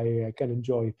funny guy. I can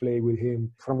enjoy play with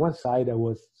him. From one side, I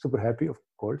was super happy, of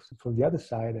course. From the other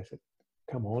side, I said,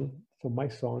 come on. So my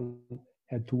son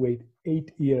had to wait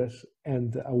 8 years and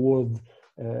a world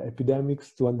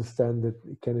epidemics to understand that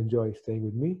he can enjoy staying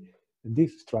with me. And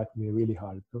this struck me really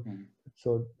hard.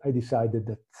 So I decided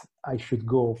that I should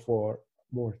go for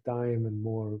more time and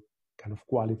more kind of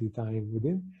quality time with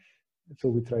him. So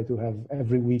we try to have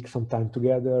every week some time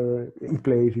together. He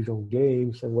plays his own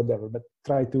games and whatever, but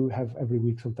try to have every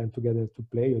week some time together to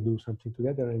play or do something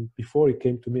together. And before he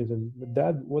came to me and said,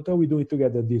 Dad, what are we doing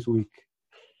together this week?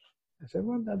 I said,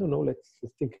 well, I don't know. Let's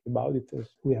think about it.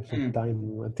 We have some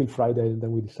time until Friday, and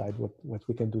then we decide what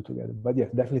we can do together. But yeah,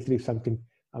 definitely something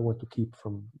I want to keep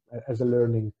from as a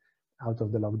learning out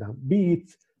of the lockdown. Be it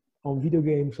on video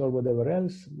games or whatever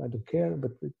else, I don't care.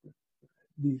 But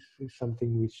this is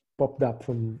something which popped up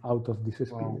from out of this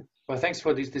experience. Well, thanks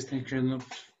for this distinction of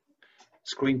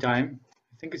screen time.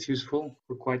 I think it's useful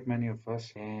for quite many of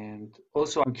us. And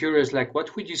also, I'm curious, like,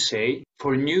 what would you say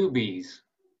for newbies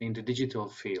in the digital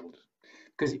field?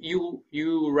 Because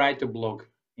you write a blog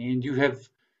and you have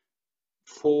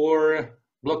 4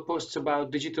 blog posts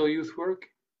about digital youth work.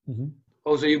 Mm-hmm.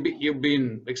 Also, you've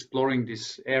been exploring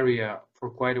this area for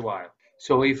quite a while.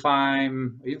 So if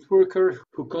I'm a youth worker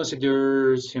who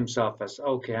considers himself as,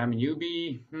 okay, I'm a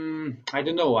newbie, I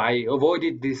don't know, I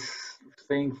avoided this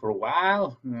thing for a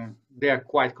while. They are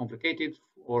quite complicated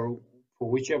or for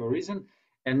whichever reason.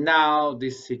 And now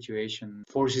this situation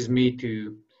forces me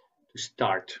to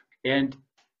start. And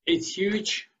it's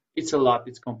huge, it's a lot,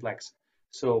 it's complex.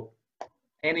 So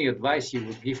any advice you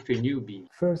would give to a newbie?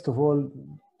 First of all,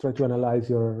 try to analyze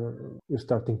your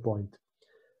starting point.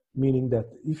 Meaning that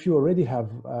if you already have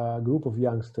a group of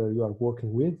youngsters you are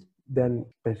working with, then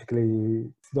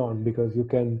basically it's done, because you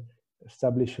can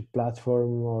establish a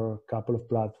platform or a couple of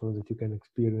platforms that you can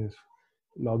experience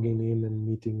logging in and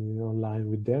meeting online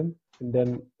with them. And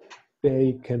then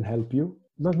they can help you.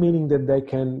 Not meaning that they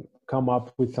can come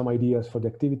up with some ideas for the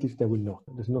activities, they will not.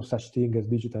 There's no such thing as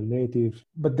digital natives,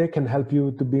 but they can help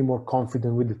you to be more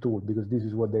confident with the tool, because this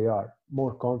is what they are,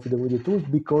 more confident with the tools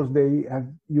because they have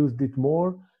used it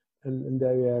more, and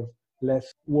they have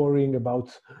less worrying about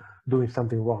doing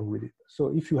something wrong with it.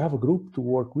 So if you have a group to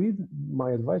work with,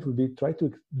 my advice would be try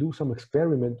to do some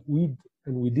experiment with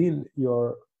and within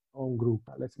your own group.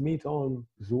 Let's meet on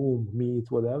Zoom,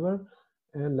 Meet, whatever,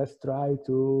 and let's try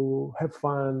to have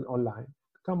fun online.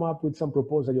 Come up with some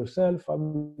proposal yourself. I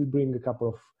will bring a couple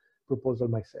of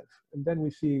proposals myself, and then we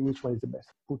see which one is the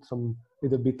best. Put some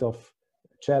little bit of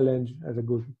challenge as a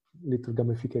good little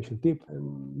gamification tip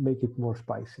and make it more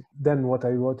spicy. Then what I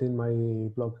wrote in my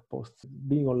blog posts,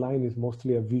 being online is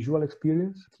mostly a visual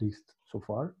experience, at least so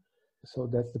far. So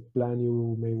that's the plan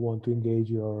you may want to engage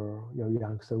your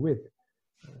youngster with.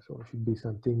 So it should be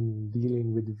something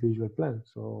dealing with the visual plan.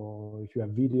 So if you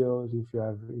have videos, if you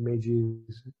have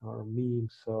images or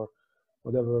memes or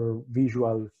whatever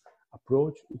visual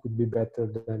approach, it would be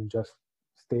better than just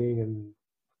staying and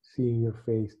seeing your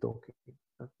face talking.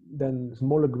 Then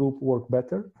smaller group work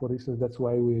better. For instance, that's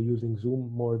why we are using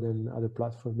Zoom more than other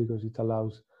platforms, because it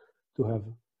allows to have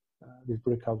these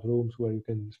breakout rooms where you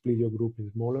can split your group in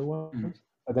smaller ones.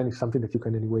 But then it's something that you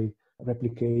can anyway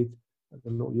replicate. I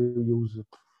don't know, you use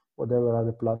whatever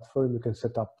other platform, you can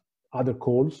set up other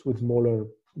calls with smaller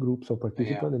groups of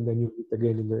participants, and then you meet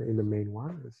again in the main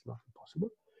one. It's not impossible.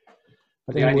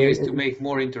 But the idea is to make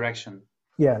more interaction.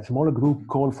 Yeah, smaller group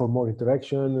call for more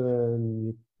interaction,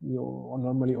 and you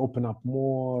normally open up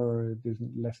more. There's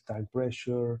less time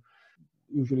pressure.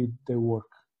 Usually they work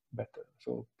better.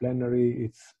 So plenary,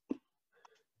 it's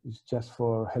just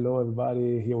for hello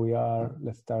everybody, here we are.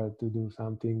 Let's start to do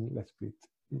something. Let's split.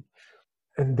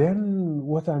 And then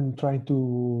what I'm trying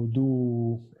to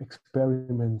do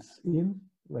experiments in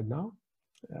right now,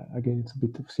 again, it's a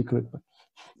bit of secret, but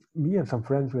me and some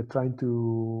friends were trying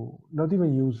to not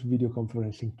even use video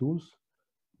conferencing tools,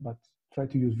 but try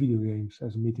to use video games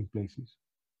as meeting places.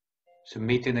 So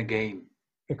meet in a game.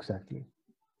 Exactly.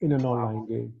 In an online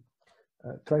game.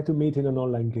 Try to meet in an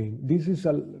online game. This is,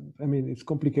 it's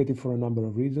complicated for a number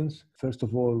of reasons. First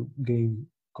of all, game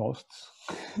costs.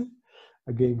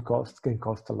 A game can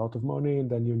cost a lot of money, and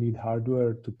then you need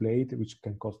hardware to play it, which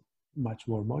can cost much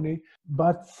more money.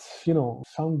 But,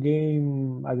 some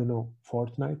game, I don't know,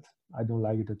 Fortnite, I don't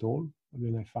like it at all.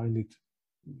 I find it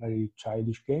very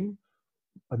childish game.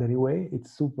 But anyway,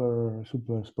 it's super,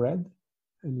 super spread,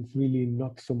 and it's really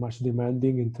not so much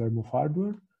demanding in terms of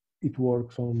hardware. It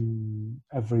works on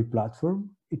every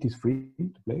platform. It is free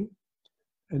to play.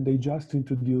 And they just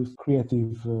introduced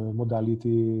creative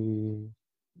modality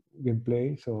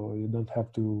gameplay, so you don't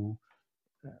have to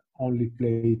only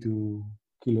play to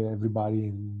kill everybody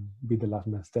and be the last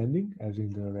man standing, as in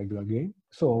the regular game.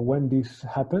 So when this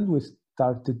happened, we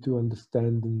started to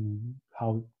understand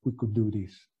how we could do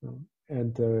this.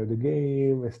 Enter the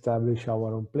game, establish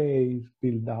our own place,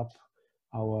 build up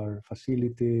our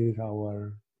facilities,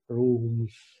 our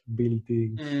rooms,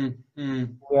 buildings.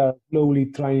 We are slowly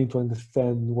trying to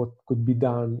understand what could be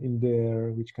done in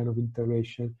there, which kind of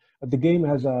interaction. But the game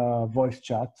has a voice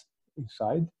chat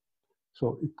inside,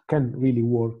 so it can really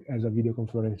work as a video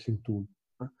conferencing tool.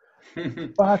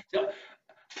 But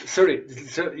sorry,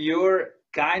 so you're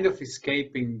kind of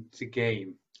escaping the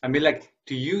game. Like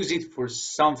to use it for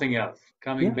something else.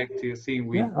 Coming back to your theme,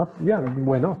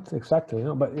 why not? Exactly.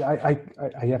 But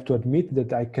I have to admit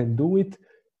that I can do it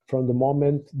from the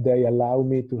moment they allow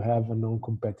me to have a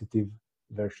non-competitive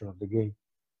version of the game.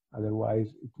 Otherwise,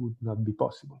 it would not be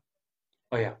possible.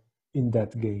 Oh yeah. In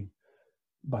that game.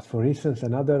 But for instance,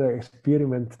 another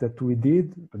experiment that we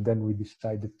did, but then we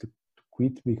decided to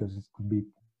quit because it could be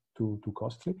too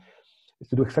costly, is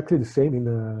to do exactly the same in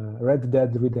Red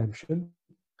Dead Redemption,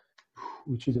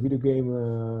 which is a video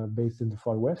game based in the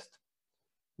Far West,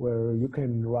 where you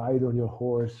can ride on your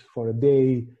horse for a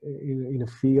day in a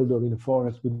field or in a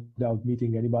forest without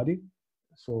meeting anybody.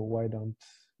 So why don't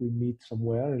we meet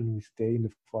somewhere and we stay in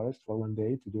the forest for one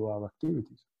day to do our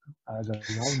activities?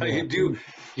 So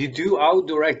you do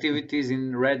outdoor activities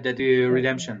in Red Dead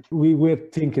Redemption? We were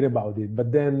thinking about it,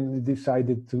 but then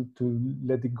decided to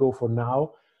let it go for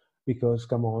now, because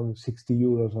come on, 60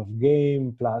 euros of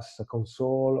game plus a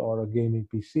console or a gaming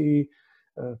PC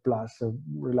plus a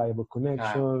reliable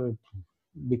connection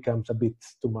becomes a bit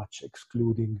too much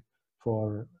excluding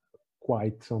for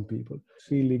quite some people.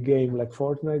 Silly game like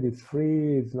Fortnite, it's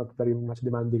free, it's not very much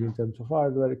demanding in terms of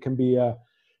hardware. It can be a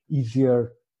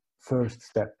easier first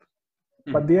step.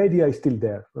 But the idea is still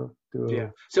there. Yeah.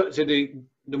 So the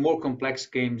more complex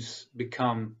games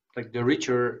become, like the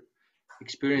richer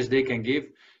experience they can give,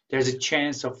 there's a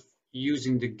chance of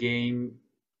using the game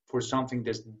for something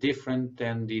that's different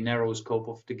than the narrow scope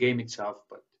of the game itself.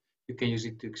 But you can use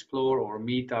it to explore or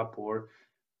meet up or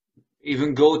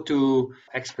even go to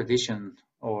expedition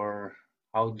or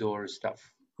outdoor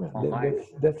stuff online.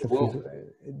 That's Whoa.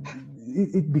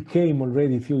 it became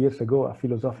already a few years ago a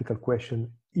philosophical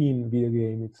question in video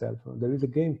game itself. There is a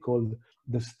game called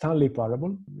the Stanley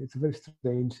Parable. It's a very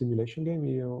strange simulation game.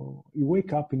 You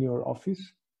wake up in your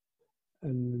office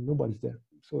and nobody's there.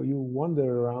 So you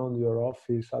wander around your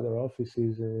office, other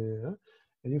offices, and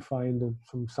you find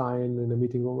some sign in the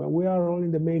meeting room. We are all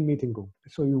in the main meeting room.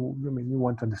 So you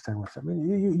want to understand what's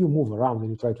happening. You move around and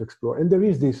you try to explore. And there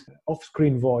is this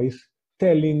off-screen voice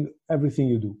telling everything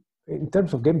you do. In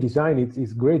terms of game design,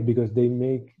 it's great because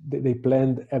they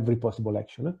planned every possible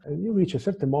action. And you reach a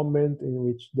certain moment in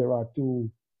which there are two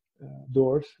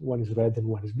doors. One is red and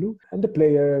one is blue. And the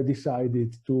player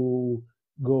decided to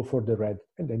go for the red,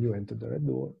 and then you enter the red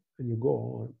door and you go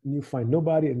on and you find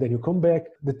nobody, and then you come back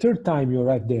the third time you're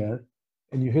right there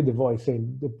and you hear the voice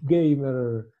saying the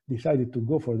gamer decided to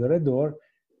go for the red door.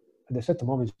 At a certain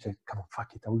moment you say, come on,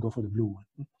 fuck it, I will go for the blue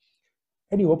one,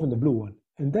 and you open the blue one,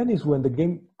 and then is when the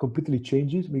game completely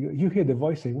changes because you hear the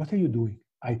voice saying, what are you doing?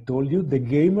 I told you the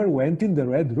gamer went in the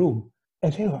red room.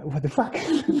 And say, what the fuck?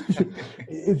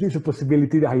 Is this a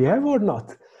possibility I have or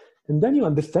not? And then you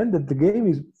understand that the game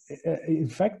is, in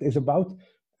fact, is about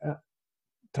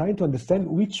trying to understand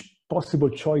which possible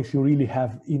choice you really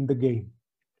have in the game.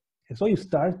 And so you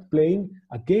start playing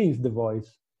against the voice,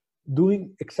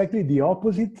 doing exactly the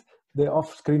opposite the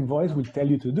off-screen voice will tell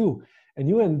you to do. And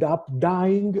you end up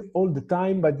dying all the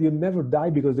time, but you never die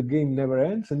because the game never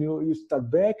ends, and you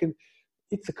start back. And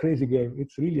it's a crazy game.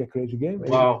 It's really a crazy game.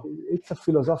 Wow. It's a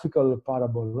philosophical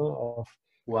parable, no, of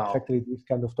exactly this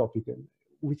kind of topic.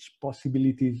 Which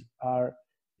possibilities are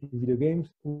in video games?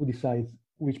 Who decides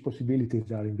which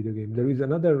possibilities are in video games? There is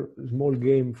another small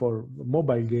game for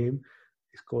mobile game.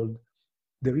 It's called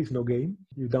There Is No Game.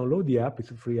 You download the app.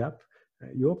 It's a free app.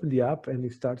 You open the app and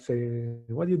it starts saying,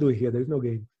 what are you doing here? There is no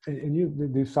game.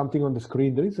 And there's something on the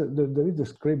screen. There is a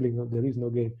scribbling of there is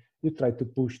no game. You try to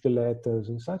push the letters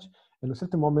and such. And at a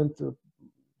certain moment,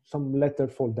 some letter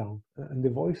fall down and the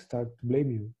voice starts to blame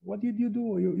you. What did you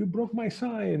do? You broke my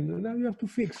sign. Now you have to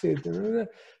fix it.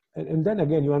 And then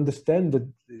again, you understand that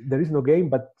there is no game,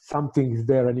 but something is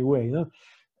there anyway. You know?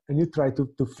 And you try to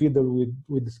fiddle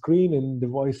with the screen, and the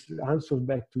voice answers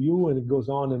back to you, and it goes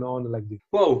on and on like this.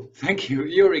 Whoa, thank you.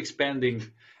 You're expanding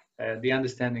the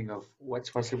understanding of what's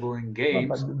possible in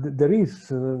games. But there is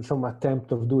some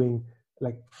attempt of doing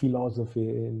like philosophy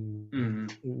in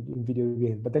video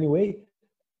games. But anyway,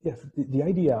 yes, the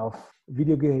idea of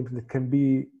video games that can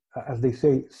be, as they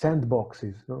say,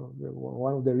 sandboxes. No?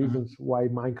 One of the reasons why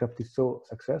Minecraft is so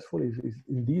successful is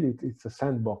indeed it's a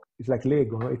sandbox. It's like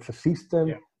Lego. No? It's a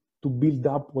system to build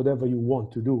up whatever you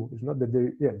want to do. It's not that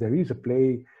there is a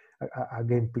gameplay.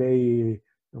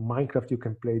 In Minecraft, you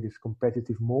can play this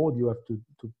competitive mode. You have to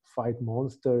fight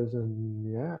monsters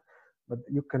and but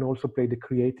you can also play the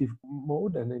creative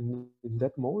mode. And in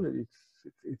that mode,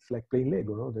 it's like playing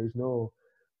Lego. No? There is no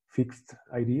fixed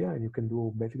idea, and you can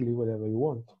do basically whatever you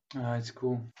want. It's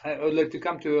cool. I would like to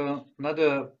come to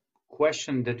another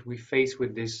question that we face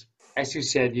with this. As you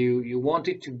said, you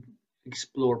wanted to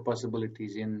explore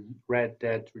possibilities in Red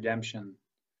Dead Redemption,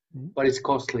 but it's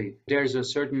costly. There's a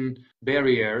certain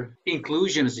barrier.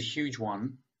 Inclusion is a huge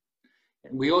one.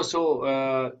 We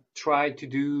also tried to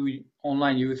do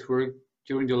online youth work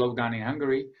during the lockdown in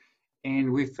Hungary,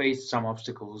 and we faced some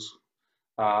obstacles.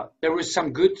 There were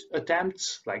some good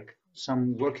attempts, like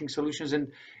some working solutions,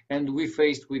 and we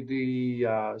faced with the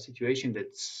situation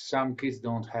that some kids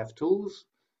don't have tools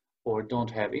or don't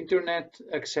have internet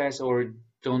access or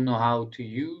don't know how to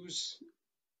use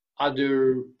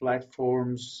other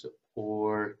platforms,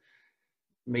 or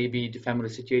maybe the family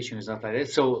situation is not like that.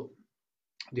 So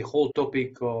the whole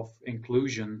topic of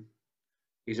inclusion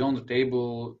is on the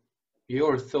table.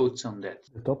 Your thoughts on that?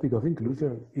 The topic of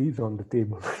inclusion is on the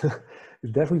table.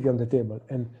 It's definitely on the table,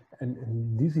 and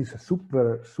this is a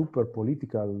super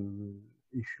political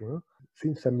issue.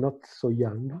 Since I'm not so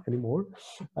young anymore,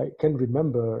 I can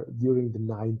remember during the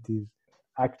 90s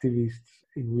activists,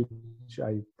 in which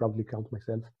I probably count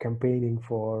myself, campaigning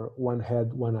for one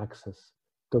head, one access,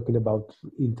 talking about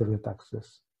internet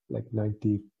access, like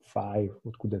 95,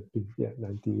 what could that be?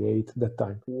 98, that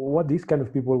time. What these kind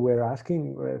of people were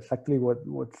asking, exactly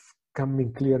what's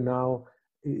coming clear now,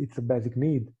 it's a basic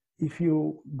need. If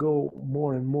you go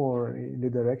more and more in the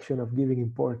direction of giving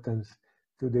importance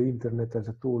to the internet as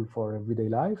a tool for everyday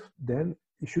life, then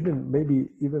it shouldn't maybe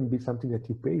even be something that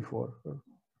you pay for. It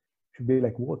should be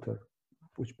like water,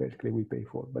 which basically we pay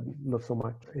for, but not so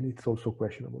much. And it's also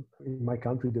questionable. In my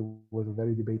country, there was a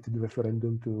very debated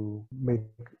referendum to make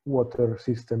water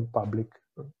system public,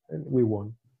 and we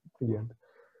won in the end.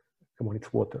 Come on,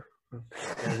 it's water.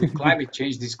 Yeah, with climate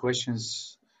change, these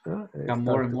questions become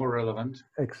more and more relevant.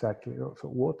 Exactly. So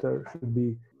water should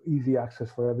be easy access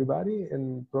for everybody,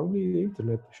 and probably the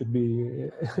internet should be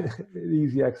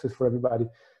easy access for everybody.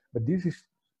 But this is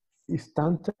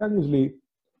instantaneously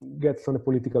gets on a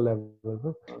political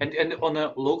level. And on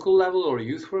a local level or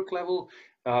youth work level,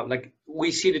 like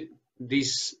we see that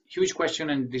this huge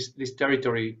question and this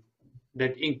territory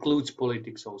that includes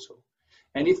politics also.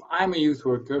 And if I'm a youth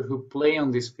worker who play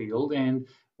on this field and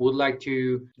would like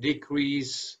to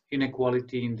decrease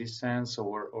inequality in this sense,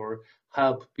 or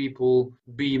help people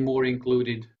be more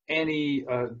included, any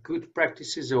good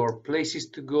practices or places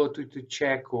to go to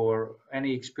check, or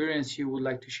any experience you would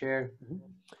like to share?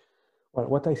 Well,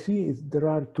 what I see is there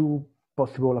are two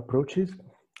possible approaches.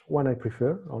 One I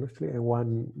prefer, honestly, and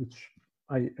one which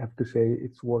I have to say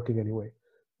it's working anyway.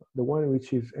 The one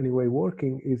which is anyway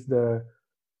working is the,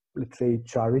 let's say,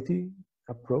 charity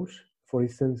approach. For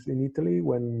instance, in Italy,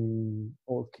 when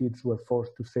all kids were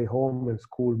forced to stay home and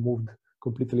school moved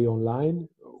completely online,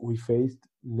 we faced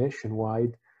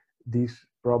nationwide this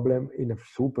problem in a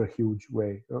super huge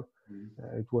way.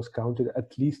 It was counted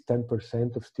at least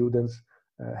 10% of students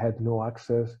had no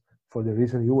access for the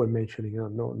reason you were mentioning,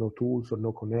 no tools or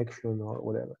no connection or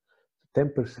whatever.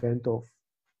 10% of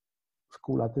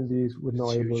school attendees were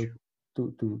not able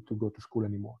to go to school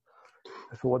anymore.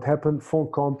 So what happened, phone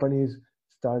companies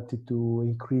started to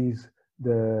increase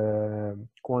the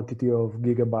quantity of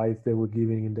gigabytes they were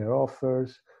giving in their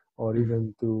offers, or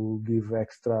even to give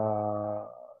extra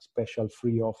special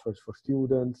free offers for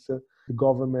students. The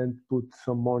government put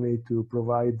some money to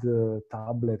provide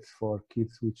tablets for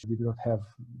kids which did not have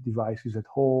devices at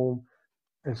home,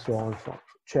 and so on. So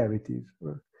charities.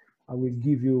 I will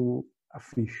give you a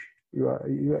fish. You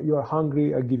are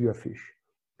hungry, I give you a fish.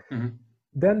 Mm-hmm.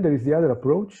 Then there is the other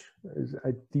approach, is I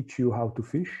teach you how to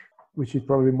fish, which is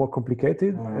probably more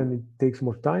complicated and it takes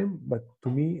more time, but to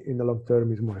me, in the long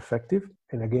term, is more effective.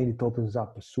 And again, it opens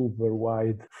up a super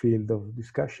wide field of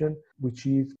discussion, which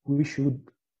is we should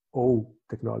owe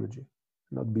technology,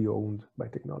 not be owned by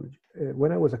technology.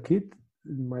 When I was a kid,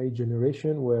 my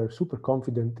generation were super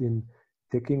confident in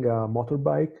taking a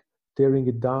motorbike, tearing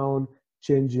it down,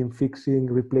 changing, fixing,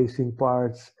 replacing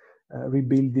parts,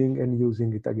 rebuilding and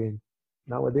using it again.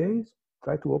 Nowadays,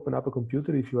 try to open up a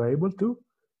computer if you are able to.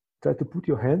 Try to put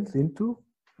your hands into,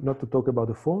 not to talk about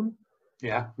the phone.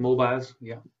 Yeah, mobiles.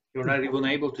 Yeah, you're not even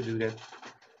able to do that.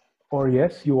 Or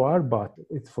yes, you are, but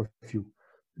it's for few.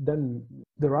 Then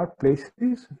there are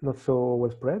places, not so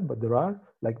well spread, but there are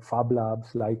like Fab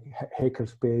Labs, like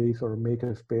Hackerspace or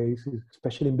Makerspace,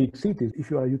 especially in big cities.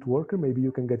 If you are a youth worker, maybe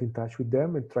you can get in touch with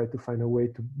them and try to find a way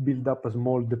to build up a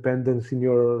small dependence in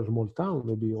your small town.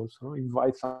 Maybe also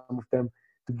invite some of them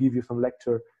to give you some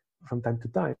lecture from time to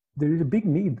time. There is a big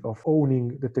need of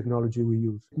owning the technology we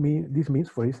use. This means,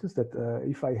 for instance, that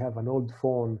if I have an old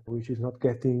phone which is not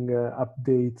getting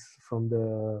updates from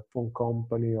the phone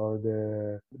company or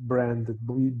the brand that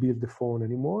built the phone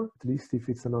anymore, at least if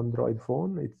it's an Android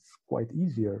phone, it's quite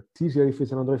easier. It's easier if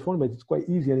it's an Android phone, but it's quite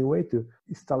easy anyway to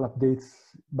install updates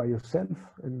by yourself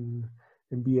and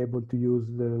be able to use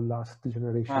the last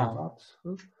generation of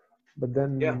apps. But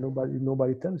then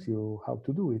nobody tells you how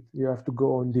to do it. You have to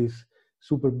go on this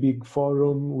super big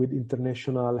forum with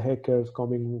international hackers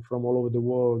coming from all over the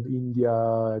world,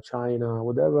 India, China,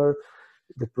 whatever,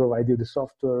 that provide you the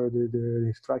software, the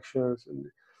instructions. And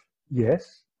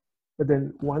yes, but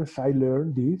then once I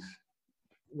learn this,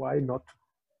 why not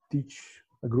teach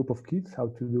a group of kids how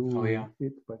to do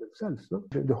it by themselves? No?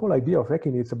 The whole idea of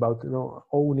hacking is about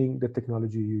owning the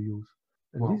technology you use.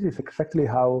 And this is exactly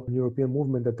how the European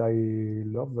movement that I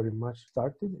love very much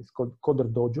started. It's called Coder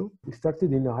Dojo. It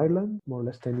started in Ireland more or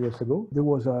less 10 years ago. There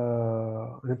was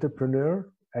an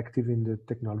entrepreneur active in the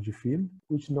technology field,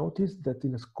 which noticed that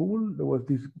in a school, there was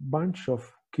this bunch of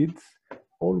kids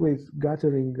always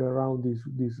gathering around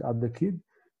this other kid,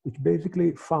 which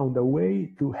basically found a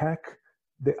way to hack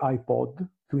the iPod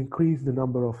to increase the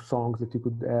number of songs that you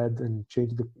could add and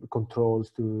change the controls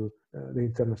to the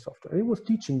internal software. And it was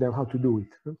teaching them how to do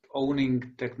it.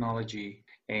 Owning technology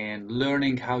and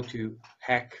learning how to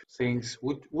hack things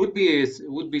would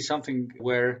be something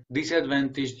where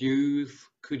disadvantaged youth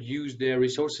could use their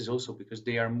resources also, because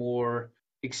they are more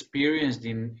experienced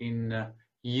in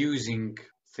using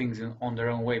things on their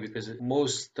own way, because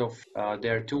most of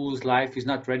their tools life is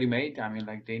not ready-made. I mean,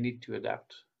 like, they need to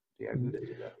adapt. They are good at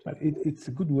adapting. But it's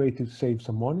a good way to save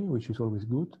some money, which is always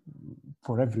good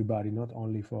for everybody, not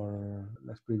only for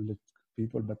less privileged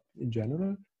people, but in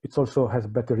general. It also has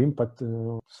better impact,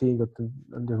 seeing it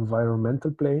on the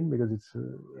environmental plane, because it's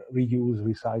reuse,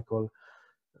 recycle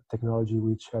technology,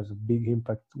 which has a big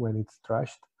impact when it's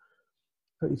trashed.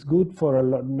 So it's good for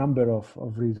a number of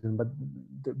reasons, but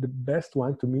the best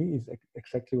one to me is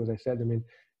exactly what I said. I mean,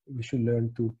 we should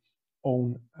learn to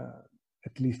own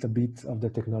at least a bit of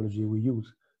the technology we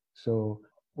use. So,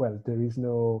 well, there is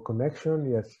no connection.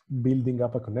 Yes, building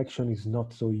up a connection is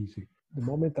not so easy. The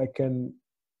moment I can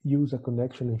use a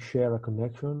connection and share a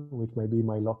connection, which maybe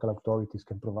my local authorities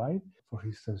can provide, for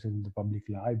instance, in the public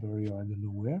library or I don't know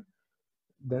where,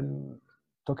 then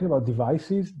talking about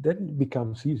devices, then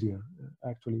becomes easier,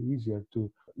 actually easier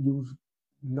to use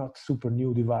not super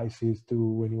new devices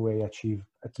to anyway achieve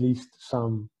at least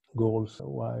some goals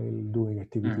while doing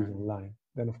activities online.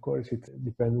 Then of course it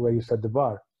depends where you set the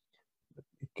bar.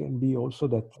 It can be also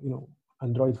that,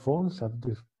 Android phones have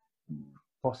this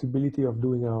possibility of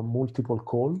doing a multiple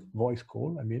call, voice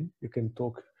call. I mean, you can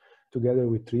talk together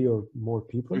with 3 or more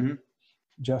people.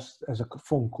 Just as a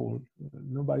phone call.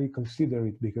 Nobody consider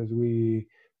it because we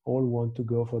all want to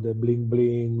go for the bling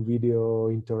bling video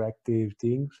interactive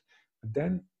things. But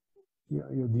then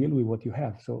you deal with what you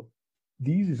have. So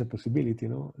this is a possibility,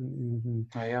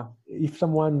 If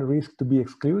someone risks to be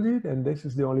excluded and this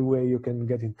is the only way you can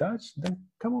get in touch, then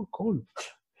come on, call.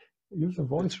 Use a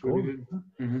voice call.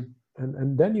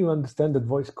 And then you understand that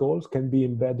voice calls can be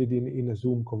embedded in a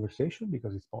Zoom conversation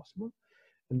because it's possible.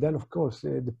 And then, of course,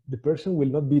 the person will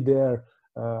not be there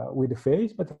with the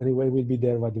face, but anyway will be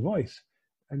there by the voice.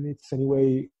 And it's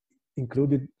anyway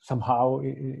included somehow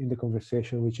in the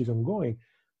conversation which is ongoing.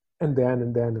 And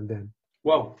then.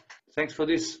 Wow, thanks for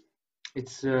this.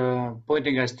 It's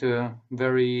pointing us to a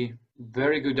very,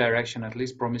 very good direction, at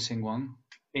least promising one.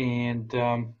 And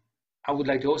I would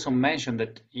like to also mention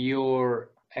that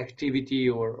your activity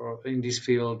or in this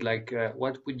field, like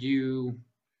what would you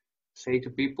say to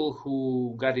people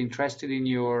who got interested in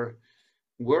your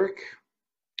work?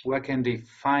 Where can they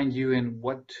find you and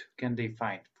what can they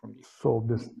find from you? So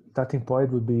the starting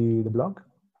point would be the blog,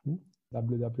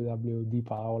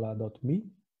 www.dipaola.me.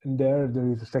 And there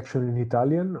is a section in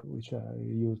Italian, which I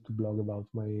use to blog about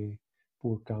my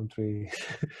poor country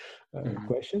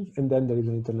questions. And then there is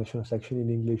an international section in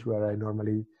English where I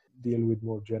normally deal with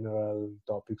more general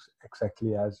topics,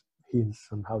 exactly as hints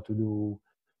on how to do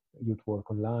youth work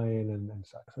online and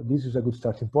such. So this is a good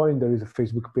starting point. There is a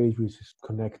Facebook page which is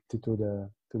connected to the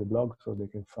blog, so they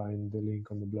can find the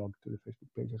link on the blog to the Facebook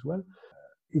page as well.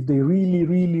 If they really,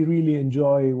 really, really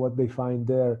enjoy what they find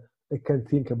there, they can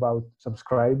think about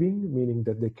subscribing, meaning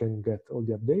that they can get all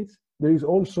the updates. There is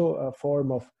also a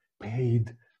form of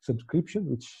paid subscription,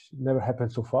 which never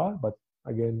happened so far, but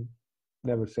again,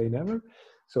 never say never.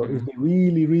 So if they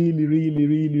really, really, really,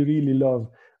 really, really love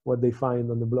what they find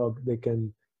on the blog, they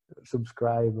can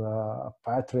subscribe a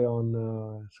Patreon,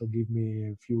 so give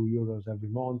me a few euros every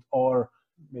month or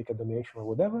make a donation or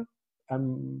whatever.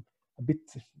 I'm a bit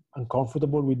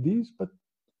uncomfortable with this, but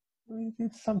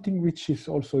it's something which is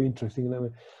also interesting. I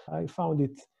mean, I found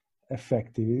it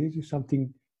effective. It is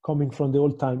something coming from the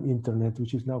old-time internet,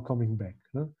 which is now coming back.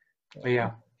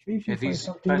 Yeah. If you find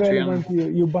something relevant,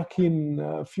 you buck in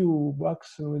a few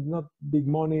bucks, with not big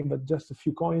money, but just a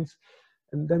few coins,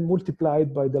 and then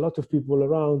multiplied by the lot of people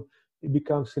around, it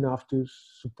becomes enough to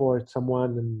support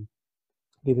someone and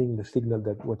giving the signal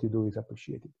that what you do is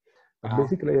appreciated. But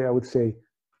basically, I would say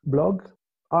blog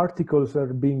articles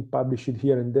are being published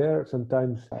here and there.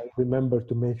 Sometimes I remember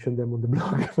to mention them on the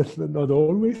blog, but not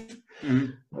always.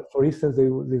 But for instance,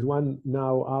 there's one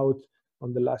now out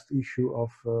on the last issue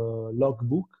of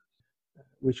Logbook,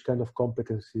 which kind of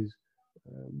competencies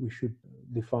we should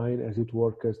define as youth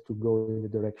workers to go in the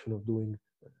direction of doing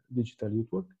digital youth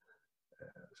work.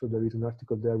 So there is an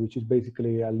article there which is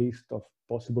basically a list of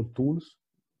possible tools.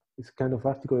 It's kind of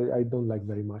article I don't like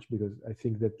very much because I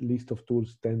think that list of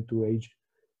tools tend to age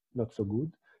not so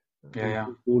good.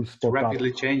 Tools it's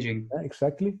rapidly changing. Yeah,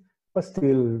 exactly. But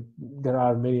still, there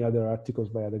are many other articles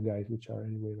by other guys which are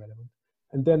anyway relevant.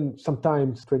 And then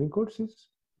sometimes training courses.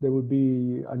 There will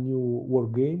be a new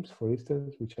work games, for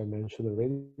instance, which I mentioned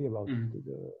already about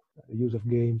the use of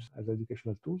games as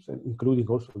educational tools, and including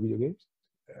also video games,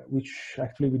 which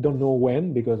actually we don't know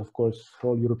when, because of course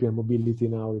all European mobility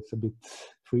now it's a bit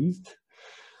freezed.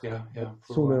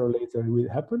 Sooner or later it will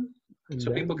happen. And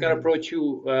so people can approach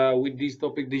you with these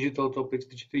digital topics,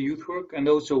 digital youth work, and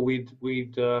also with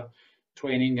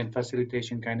training and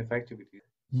facilitation kind of activities.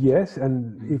 Yes,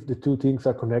 and if the two things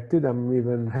are connected, I'm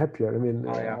even happier. I mean,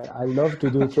 Oh, yeah. I love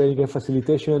to do training and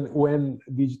facilitation when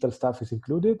digital stuff is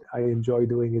included. I enjoy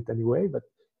doing it anyway, but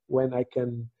when I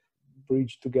can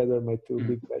bridge together my two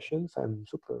big passions, I'm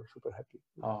super, super happy.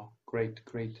 Oh, great,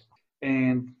 great.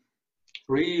 And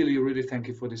really, really thank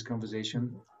you for this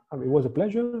conversation. I mean, it was a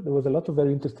pleasure. There was a lot of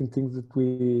very interesting things that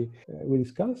we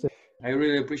discussed. I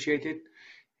really appreciate it,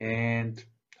 and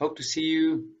hope to see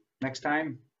you next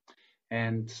time.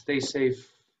 And stay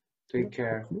safe. Take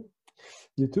care. Hopefully.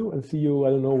 You too, and see you.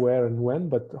 I don't know where and when,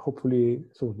 but hopefully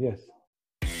soon. Yes.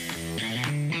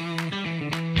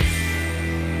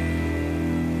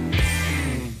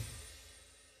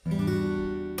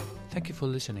 Thank you for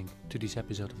listening to this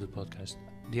episode of the podcast.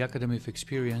 The Academy of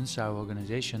Experience, our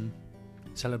organization,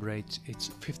 celebrates its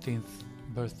 15th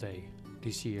birthday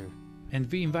this year, and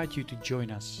we invite you to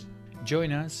join us.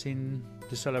 Join us in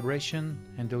the celebration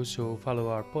and also follow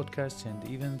our podcasts and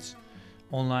events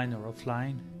online or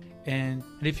offline. And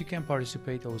if you can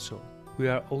participate also, we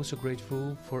are also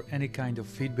grateful for any kind of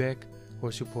feedback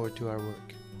or support to our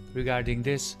work. Regarding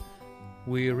this,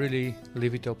 we really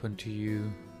leave it open to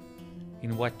you.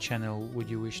 In what channel would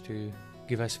you wish to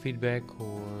give us feedback,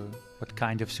 or what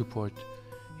kind of support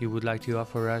you would like to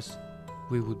offer us?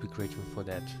 We would be grateful for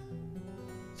that.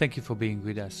 Thank you for being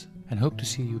with us and hope to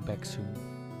see you back soon.